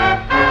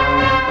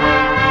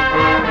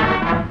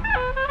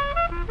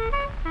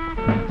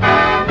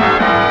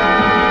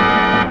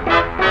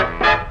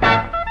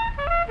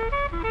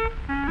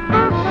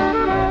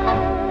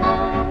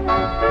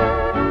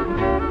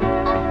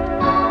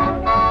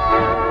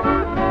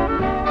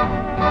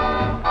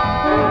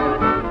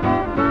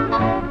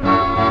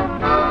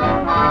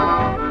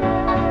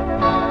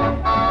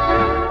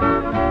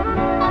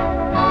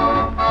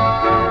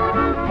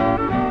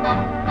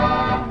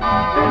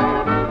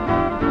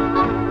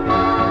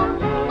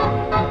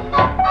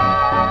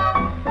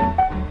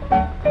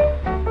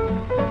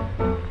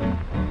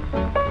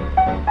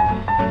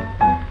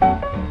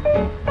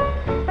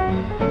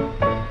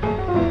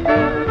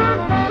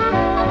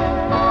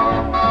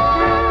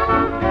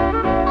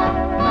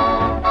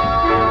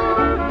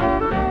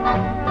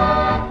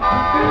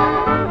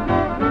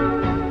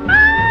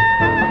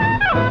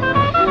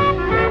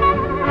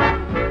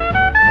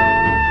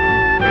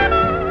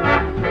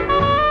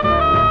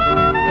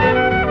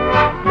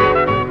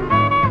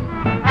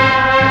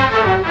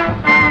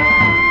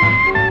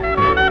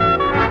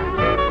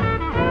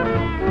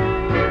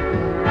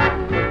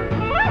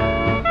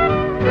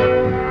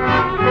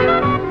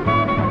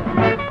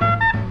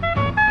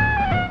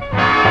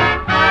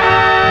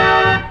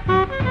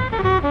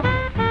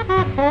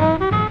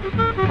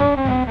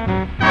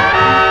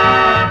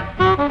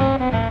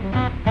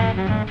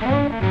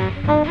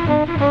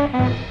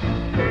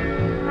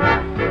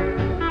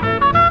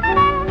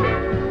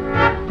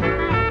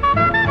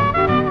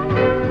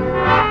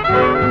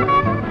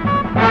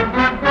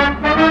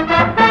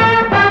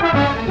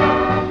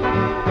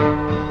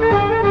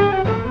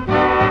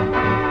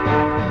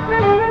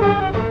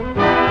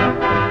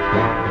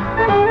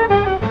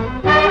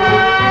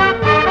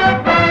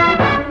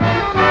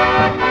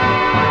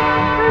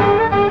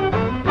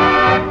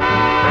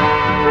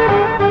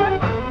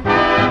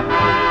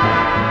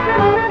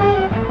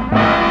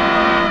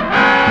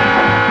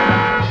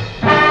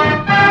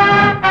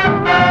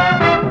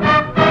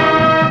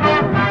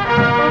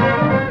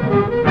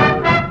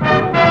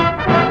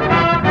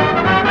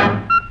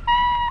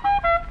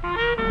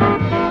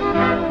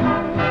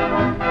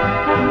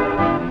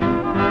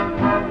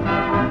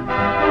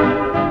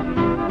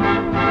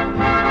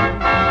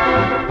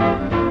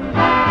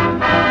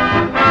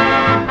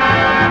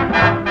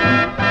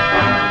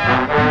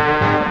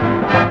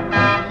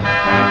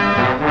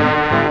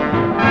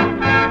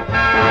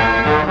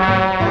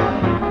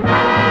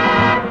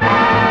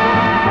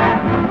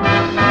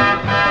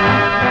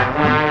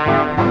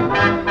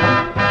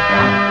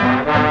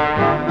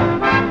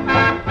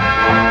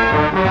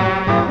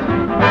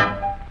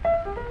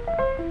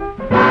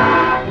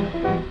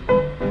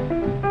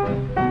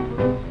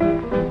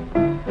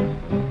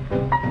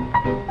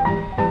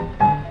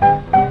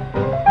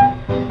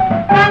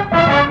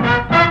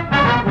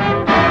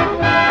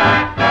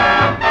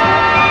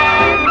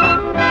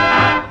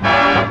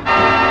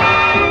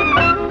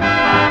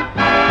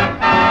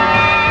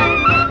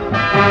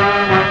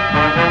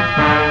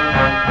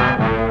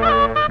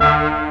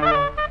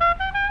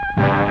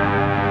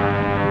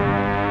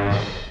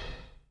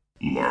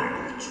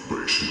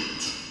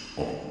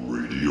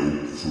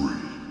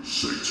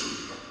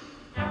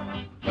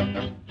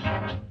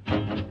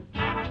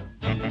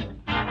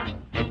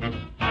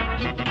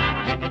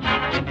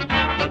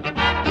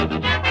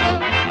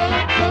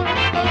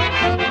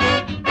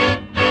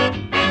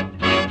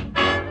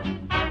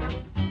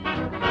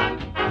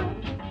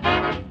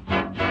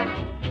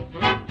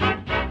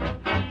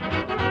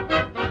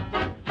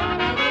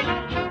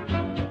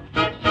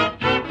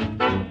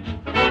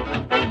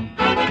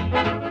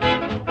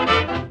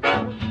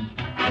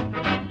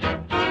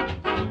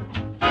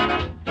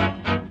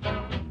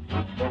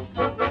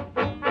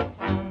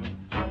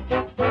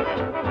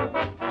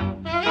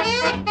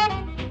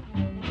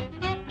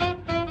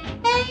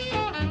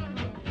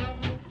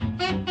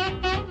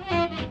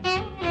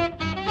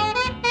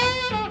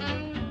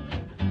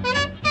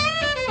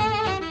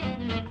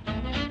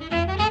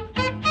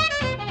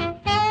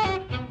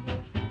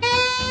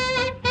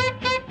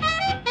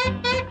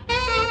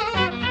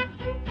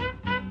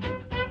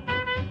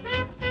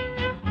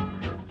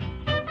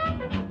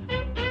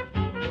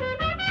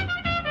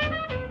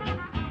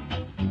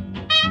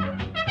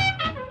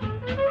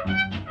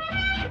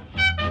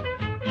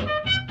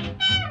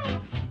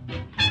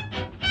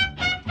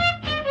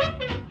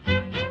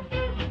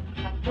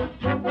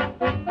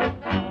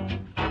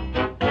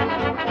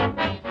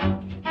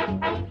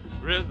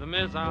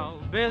 is our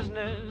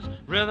business,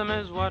 rhythm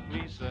is what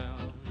we sell.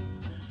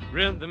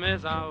 Rhythm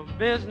is our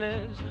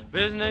business,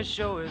 business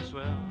show is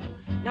swell.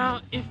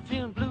 Now if you're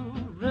feeling blue,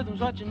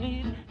 rhythm's what you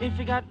need. If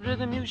you got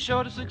rhythm, you're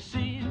sure to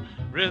succeed.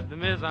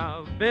 Rhythm is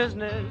our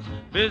business,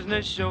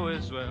 business show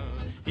is swell.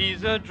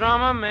 He's a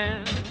drummer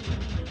man,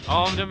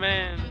 of the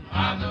band,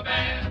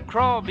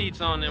 crawl beats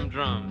on them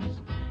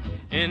drums.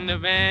 In the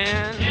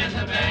band,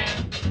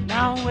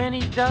 Now when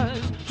he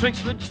does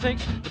tricks with the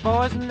sticks, the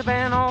boys in the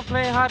band all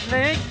play hot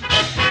licks.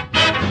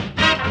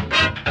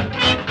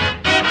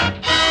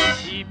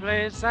 He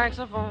plays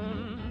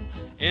saxophone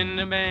in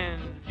the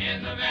band.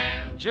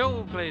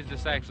 Joe plays the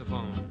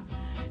saxophone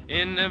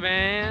in the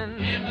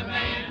band.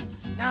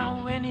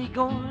 Now when he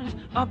goes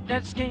up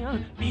that scale,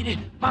 beat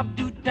it, bop,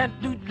 do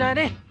that, do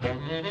that.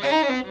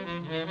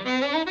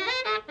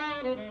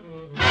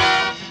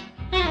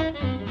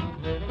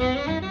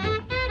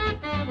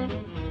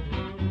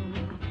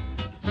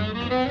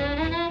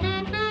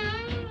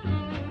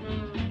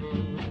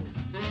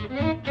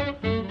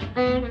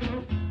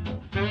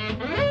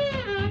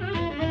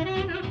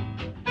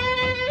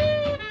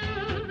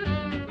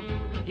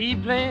 He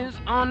plays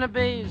on the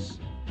bass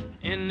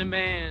in the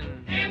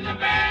band.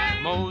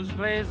 Mose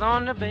plays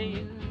on the bass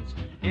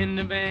in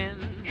the band.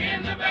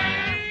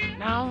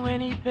 Now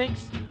when he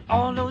picks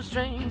all those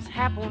strings,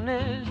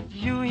 happiness to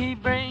you he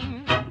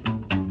brings.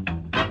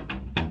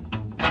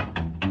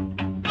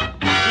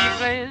 He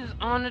plays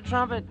on the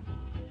trumpet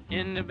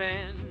in the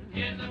band.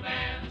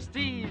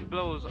 Steve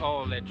blows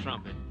all that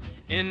trumpet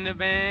in the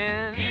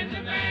band.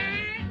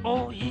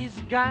 Oh, he's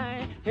a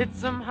guy,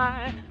 hits him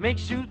high,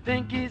 makes you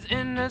think he's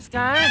in the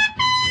sky.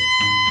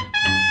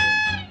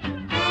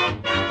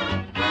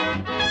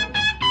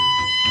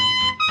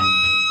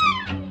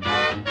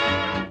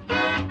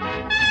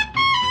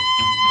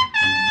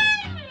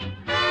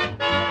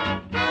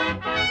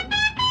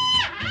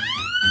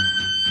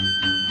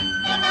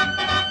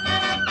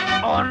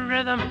 Oh,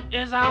 rhythm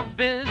is our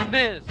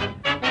business.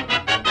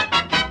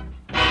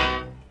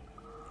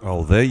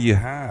 Well, there you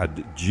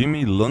had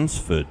Jimmy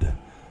Lunsford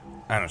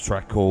and a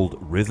track called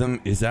Rhythm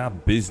is Our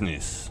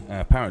Business.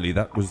 Apparently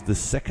that was the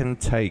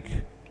second take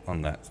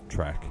on that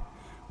track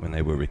when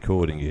they were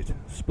recording it.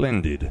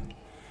 Splendid.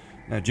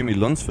 Now, Jimmy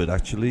Lunsford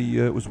actually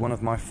was one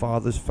of my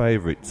father's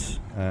favourites.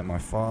 My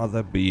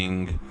father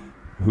being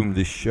whom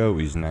this show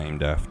is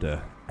named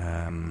after.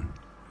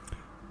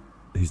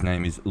 His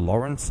name is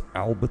Lawrence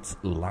Albert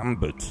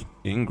Lambert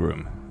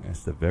Ingram.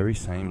 It's the very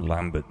same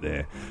Lambert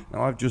there.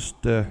 Now, I just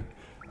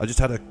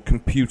had a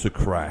computer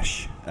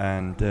crash,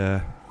 and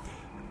the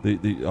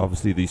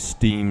obviously the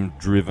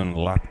steam-driven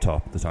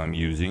laptop that I'm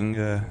using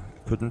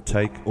couldn't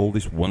take all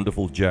this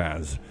wonderful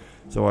jazz.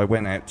 So I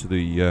went out to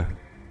the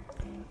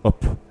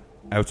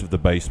out of the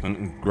basement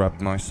and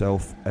grabbed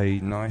myself a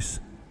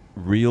nice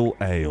real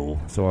ale.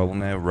 So I will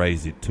now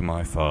raise it to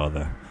my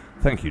father.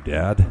 Thank you,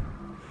 Dad.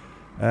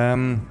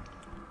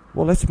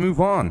 Well, let's move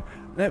on.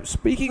 Now,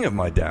 speaking of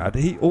my dad,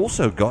 he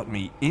also got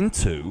me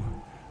into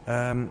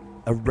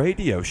a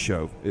radio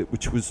show,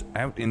 which was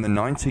out in the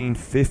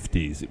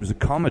 1950s. It was a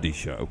comedy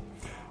show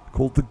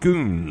called The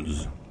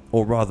Goons,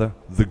 or rather,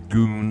 The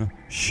Goon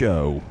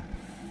Show.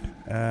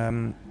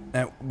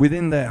 Now,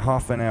 within their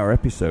half-an-hour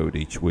episode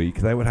each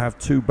week, they would have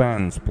two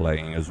bands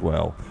playing as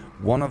well.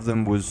 One of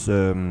them was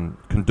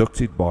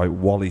conducted by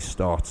Wally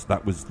Stott.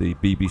 That was the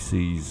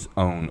BBC's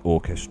own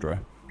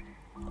orchestra,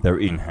 their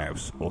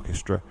in-house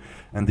orchestra.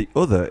 And the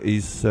other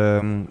is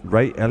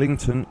Ray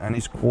Ellington and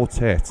his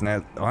quartet.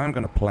 Now, I'm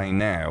going to play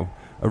now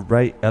a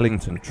Ray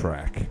Ellington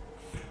track.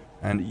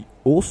 And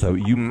also,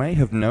 you may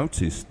have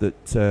noticed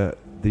that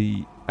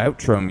the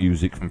outro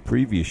music from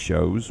previous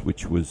shows,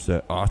 which was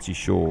Artie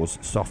Shaw's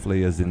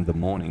Softly as in the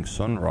Morning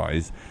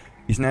Sunrise,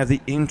 is now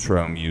the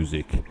intro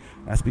music.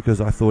 That's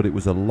because I thought it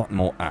was a lot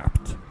more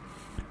apt.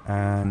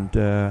 And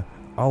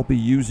I'll be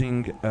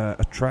using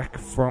a track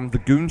from The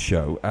Goon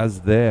Show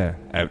as their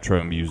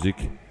outro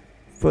music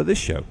for this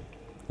show.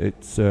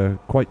 It's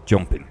quite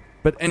jumping.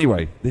 But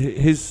anyway,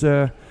 his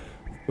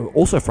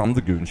also from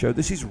The Goon Show,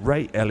 this is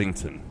Ray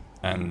Ellington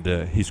and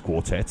his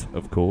quartet,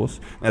 of course.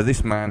 Now,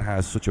 this man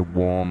has such a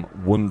warm,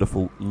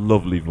 wonderful,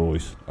 lovely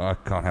voice. I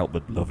can't help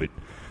but love it.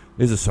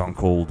 Here's a song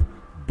called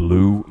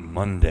Blue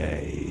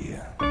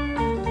Monday.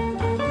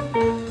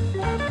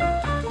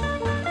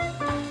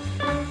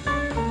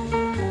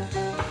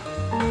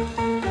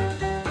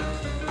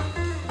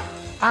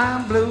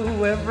 I'm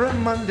blue every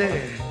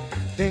Monday,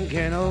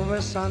 thinking over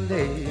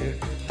Sunday.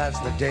 That's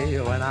the day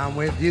when I'm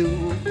with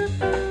you.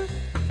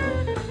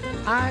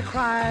 I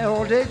cry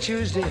all day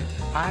Tuesday,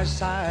 I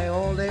sigh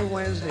all day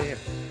Wednesday.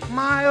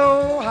 My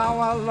oh, how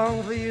I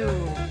long for you.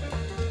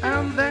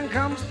 And then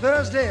comes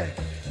Thursday,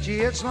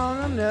 gee, it's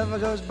long and never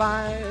goes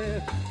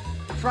by.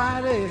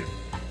 Friday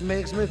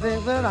makes me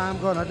think that I'm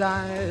gonna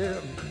die.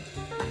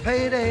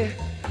 Payday,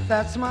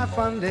 that's my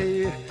fun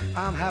day.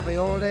 I'm happy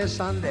all day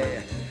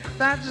Sunday.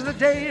 That's the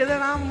day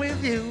that I'm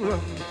with you.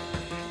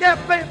 Yeah,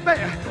 baby,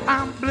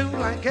 I'm blue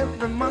like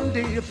every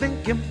Monday. You're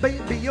thinking,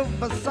 baby,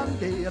 over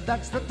Sunday.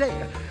 That's the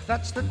day,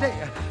 that's the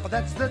day,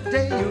 that's the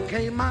day you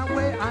came my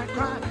way. I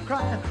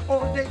cry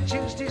all day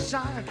Tuesday,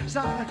 sigh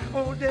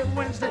all day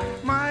Wednesday.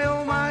 My,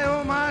 oh, my,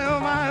 oh, my,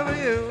 oh, my, for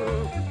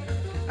you.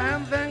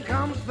 And then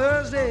comes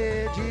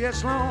Thursday, gee,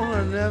 it's long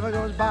and never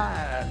goes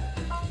by.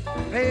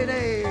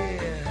 Payday,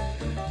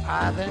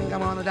 I think I'm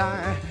gonna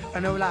die,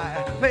 no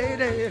lie.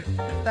 Payday,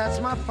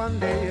 that's my fun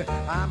day.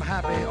 I'm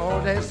happy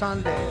all day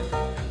Sunday.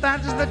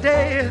 That's the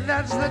day,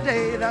 that's the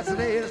day, that's the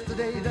day, that's the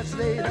day, that's the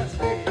day, that's the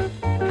day.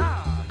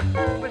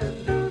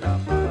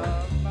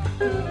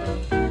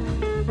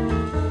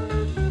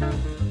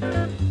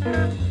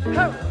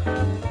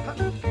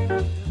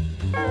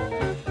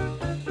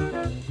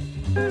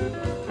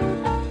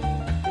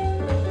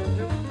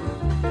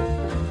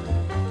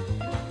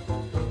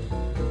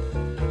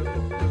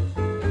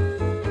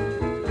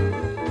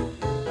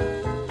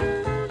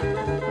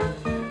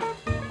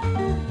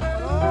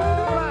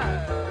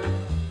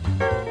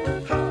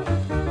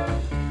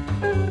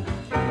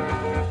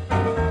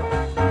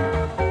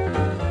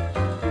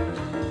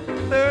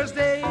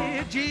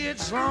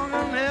 Long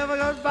and never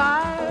goes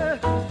by.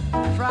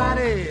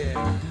 Friday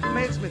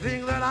makes me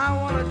think that I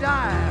want to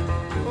die.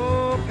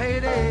 Oh,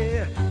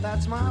 payday,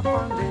 that's my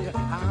fun day.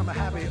 I'm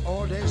happy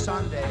all day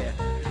Sunday.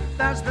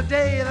 That's the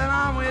day that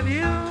I'm with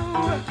you.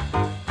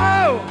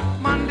 Oh,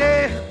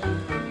 Monday,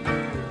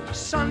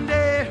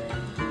 Sunday,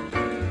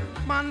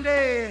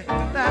 Monday,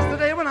 that's the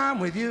day when I'm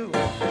with you.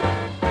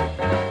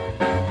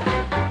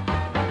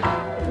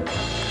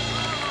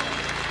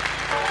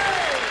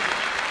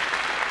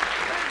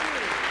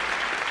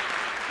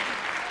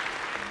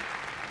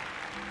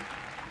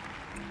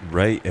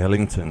 Ray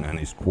Ellington and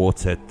his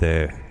quartet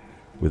there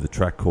with a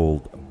track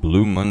called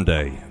Blue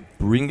Monday,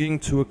 bringing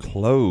to a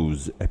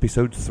close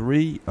episode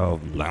 3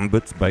 of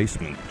Lambert's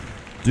Basement.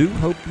 Do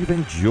hope you've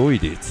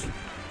enjoyed it.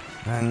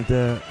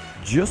 And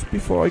just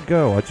before I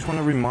go, I just want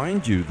to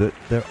remind you that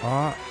there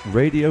are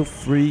Radio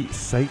Free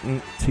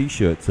Satan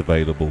t-shirts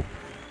available.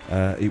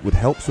 It would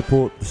help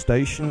support the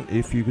station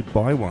if you could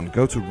buy one.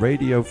 Go to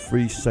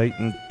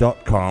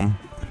radiofreesatan.com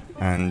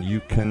and you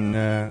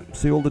can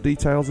see all the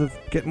details of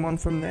getting one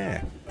from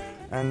there.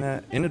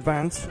 And in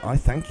advance, I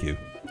thank you,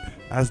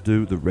 as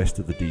do the rest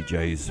of the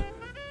DJs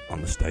on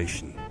the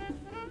station.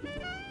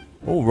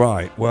 All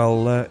right,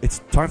 well, it's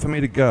time for me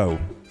to go.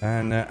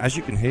 And as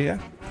you can hear,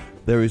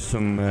 there is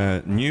some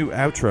new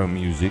outro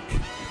music.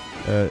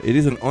 It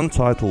is an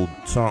untitled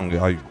song.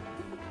 I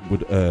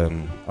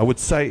would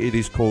say it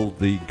is called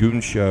the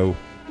Goon Show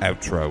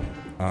outro.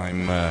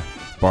 I'm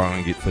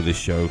borrowing it for this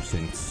show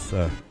since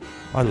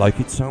I like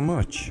it so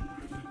much.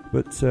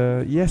 But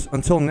yes,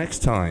 until next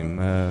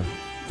time.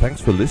 Thanks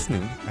for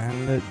listening,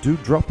 and do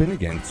drop in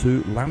again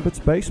to Lambert's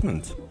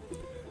Basement.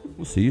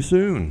 We'll see you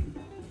soon.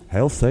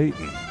 Hail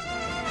Satan.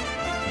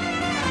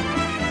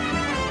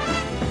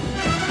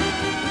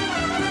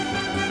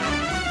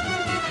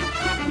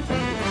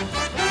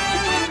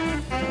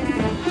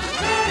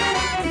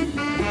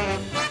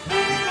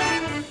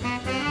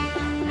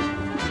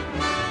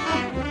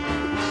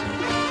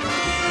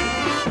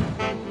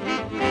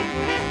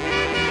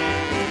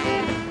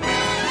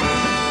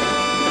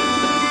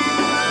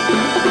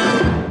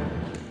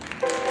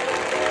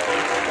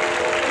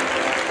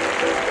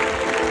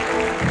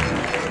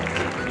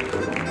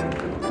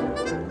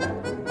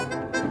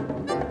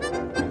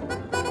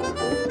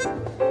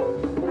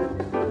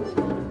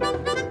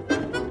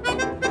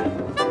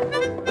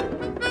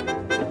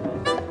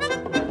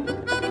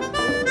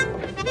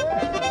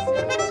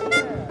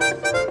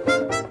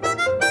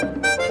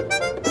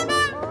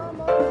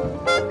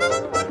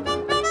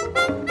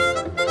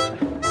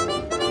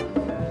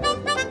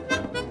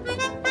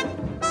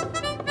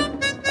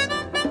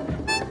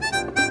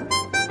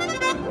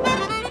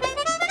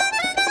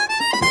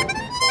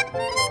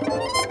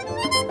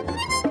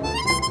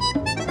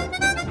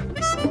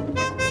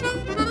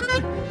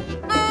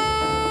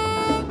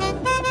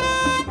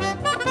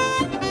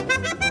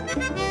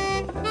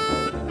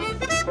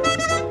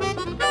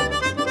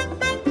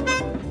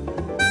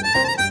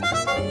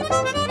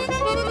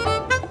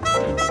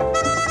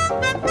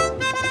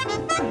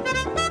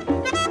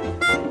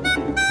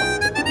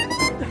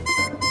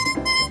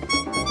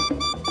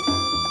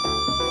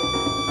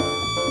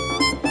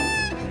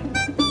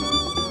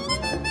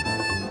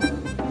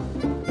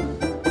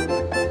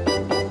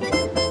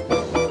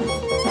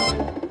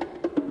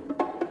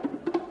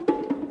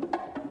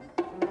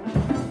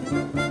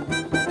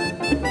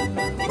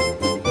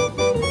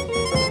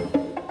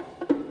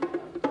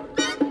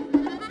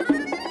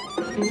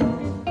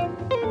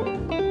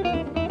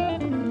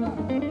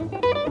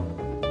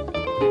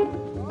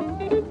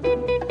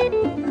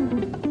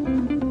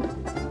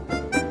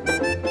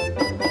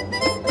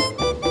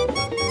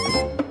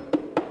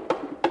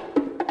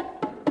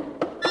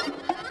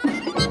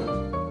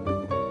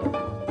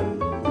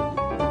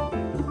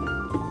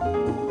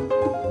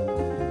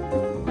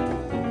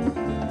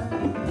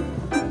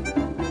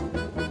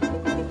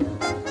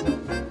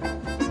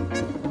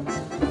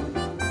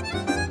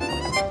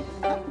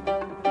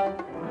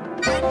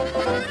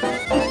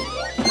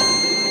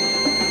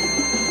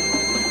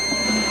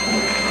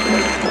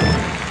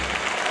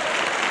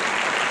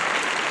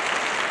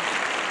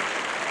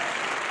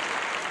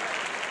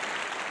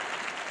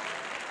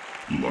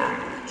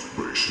 Lambert's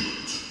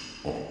Basement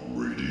on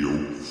Radio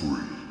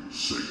Free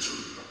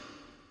Satan.